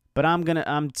anymore. But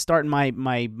I'm starting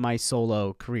my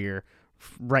solo career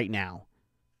right now.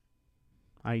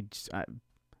 I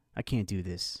can't do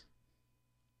this.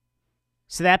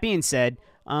 So that being said,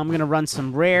 I'm going to run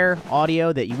some rare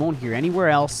audio that you won't hear anywhere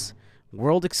else,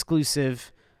 world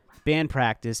exclusive band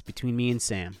practice between me and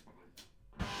Sam.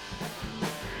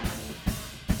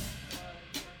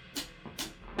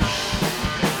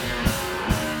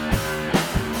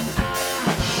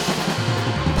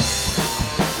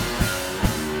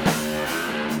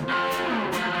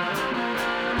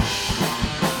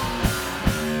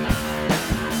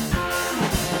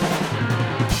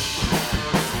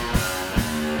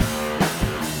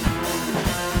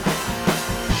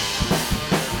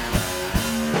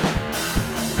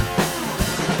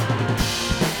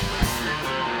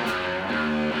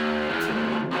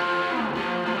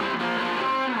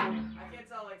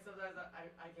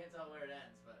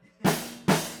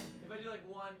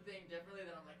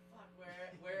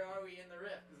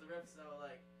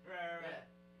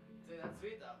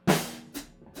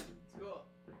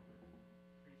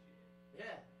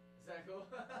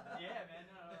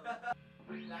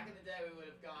 Back in the day, we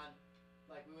would have gone,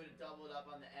 like, we would have doubled up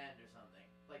on the end or something.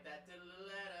 Like that. Yes.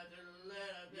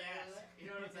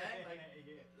 You know what I'm saying? Like,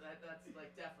 yeah. That's,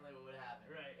 like, definitely what would happen.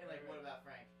 Right. And, like, right. What about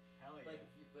Frank? Hell yeah.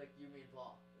 Like you, me, and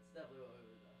Paul. That's definitely what we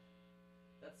would have done.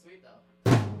 That's sweet, though.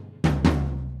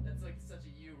 That's, like, such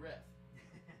a you riff.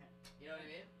 You know what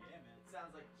I mean? Yeah, man. It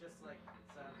sounds like, just like, it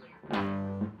sounds like...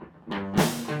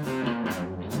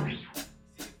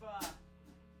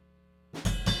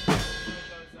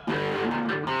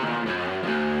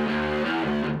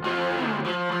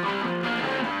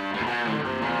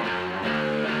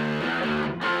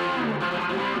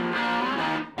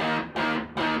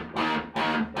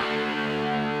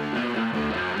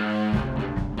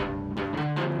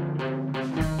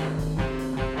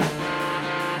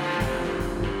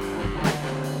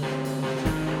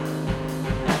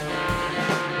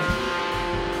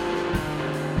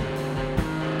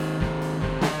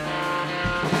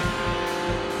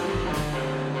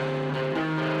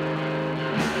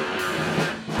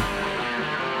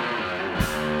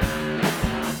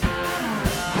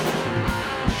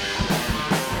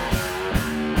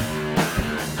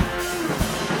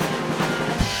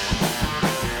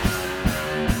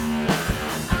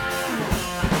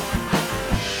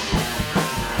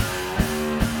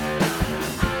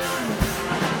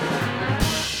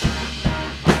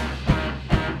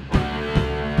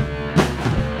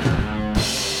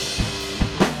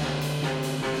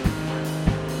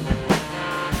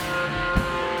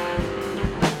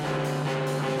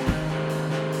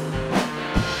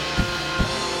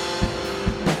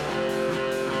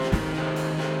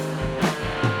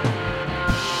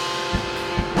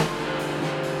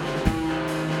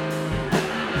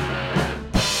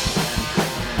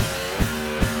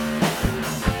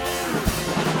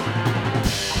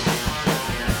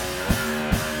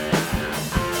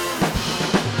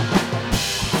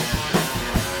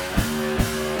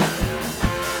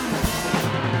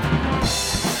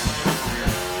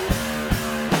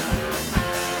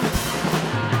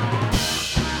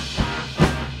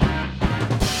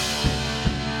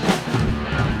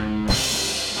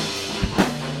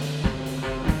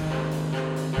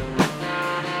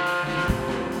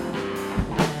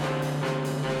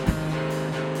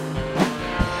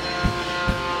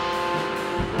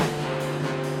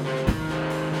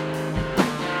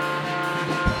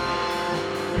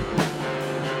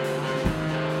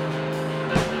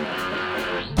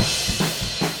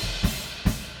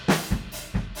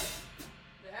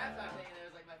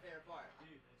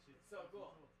 So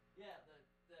cool. Yeah, the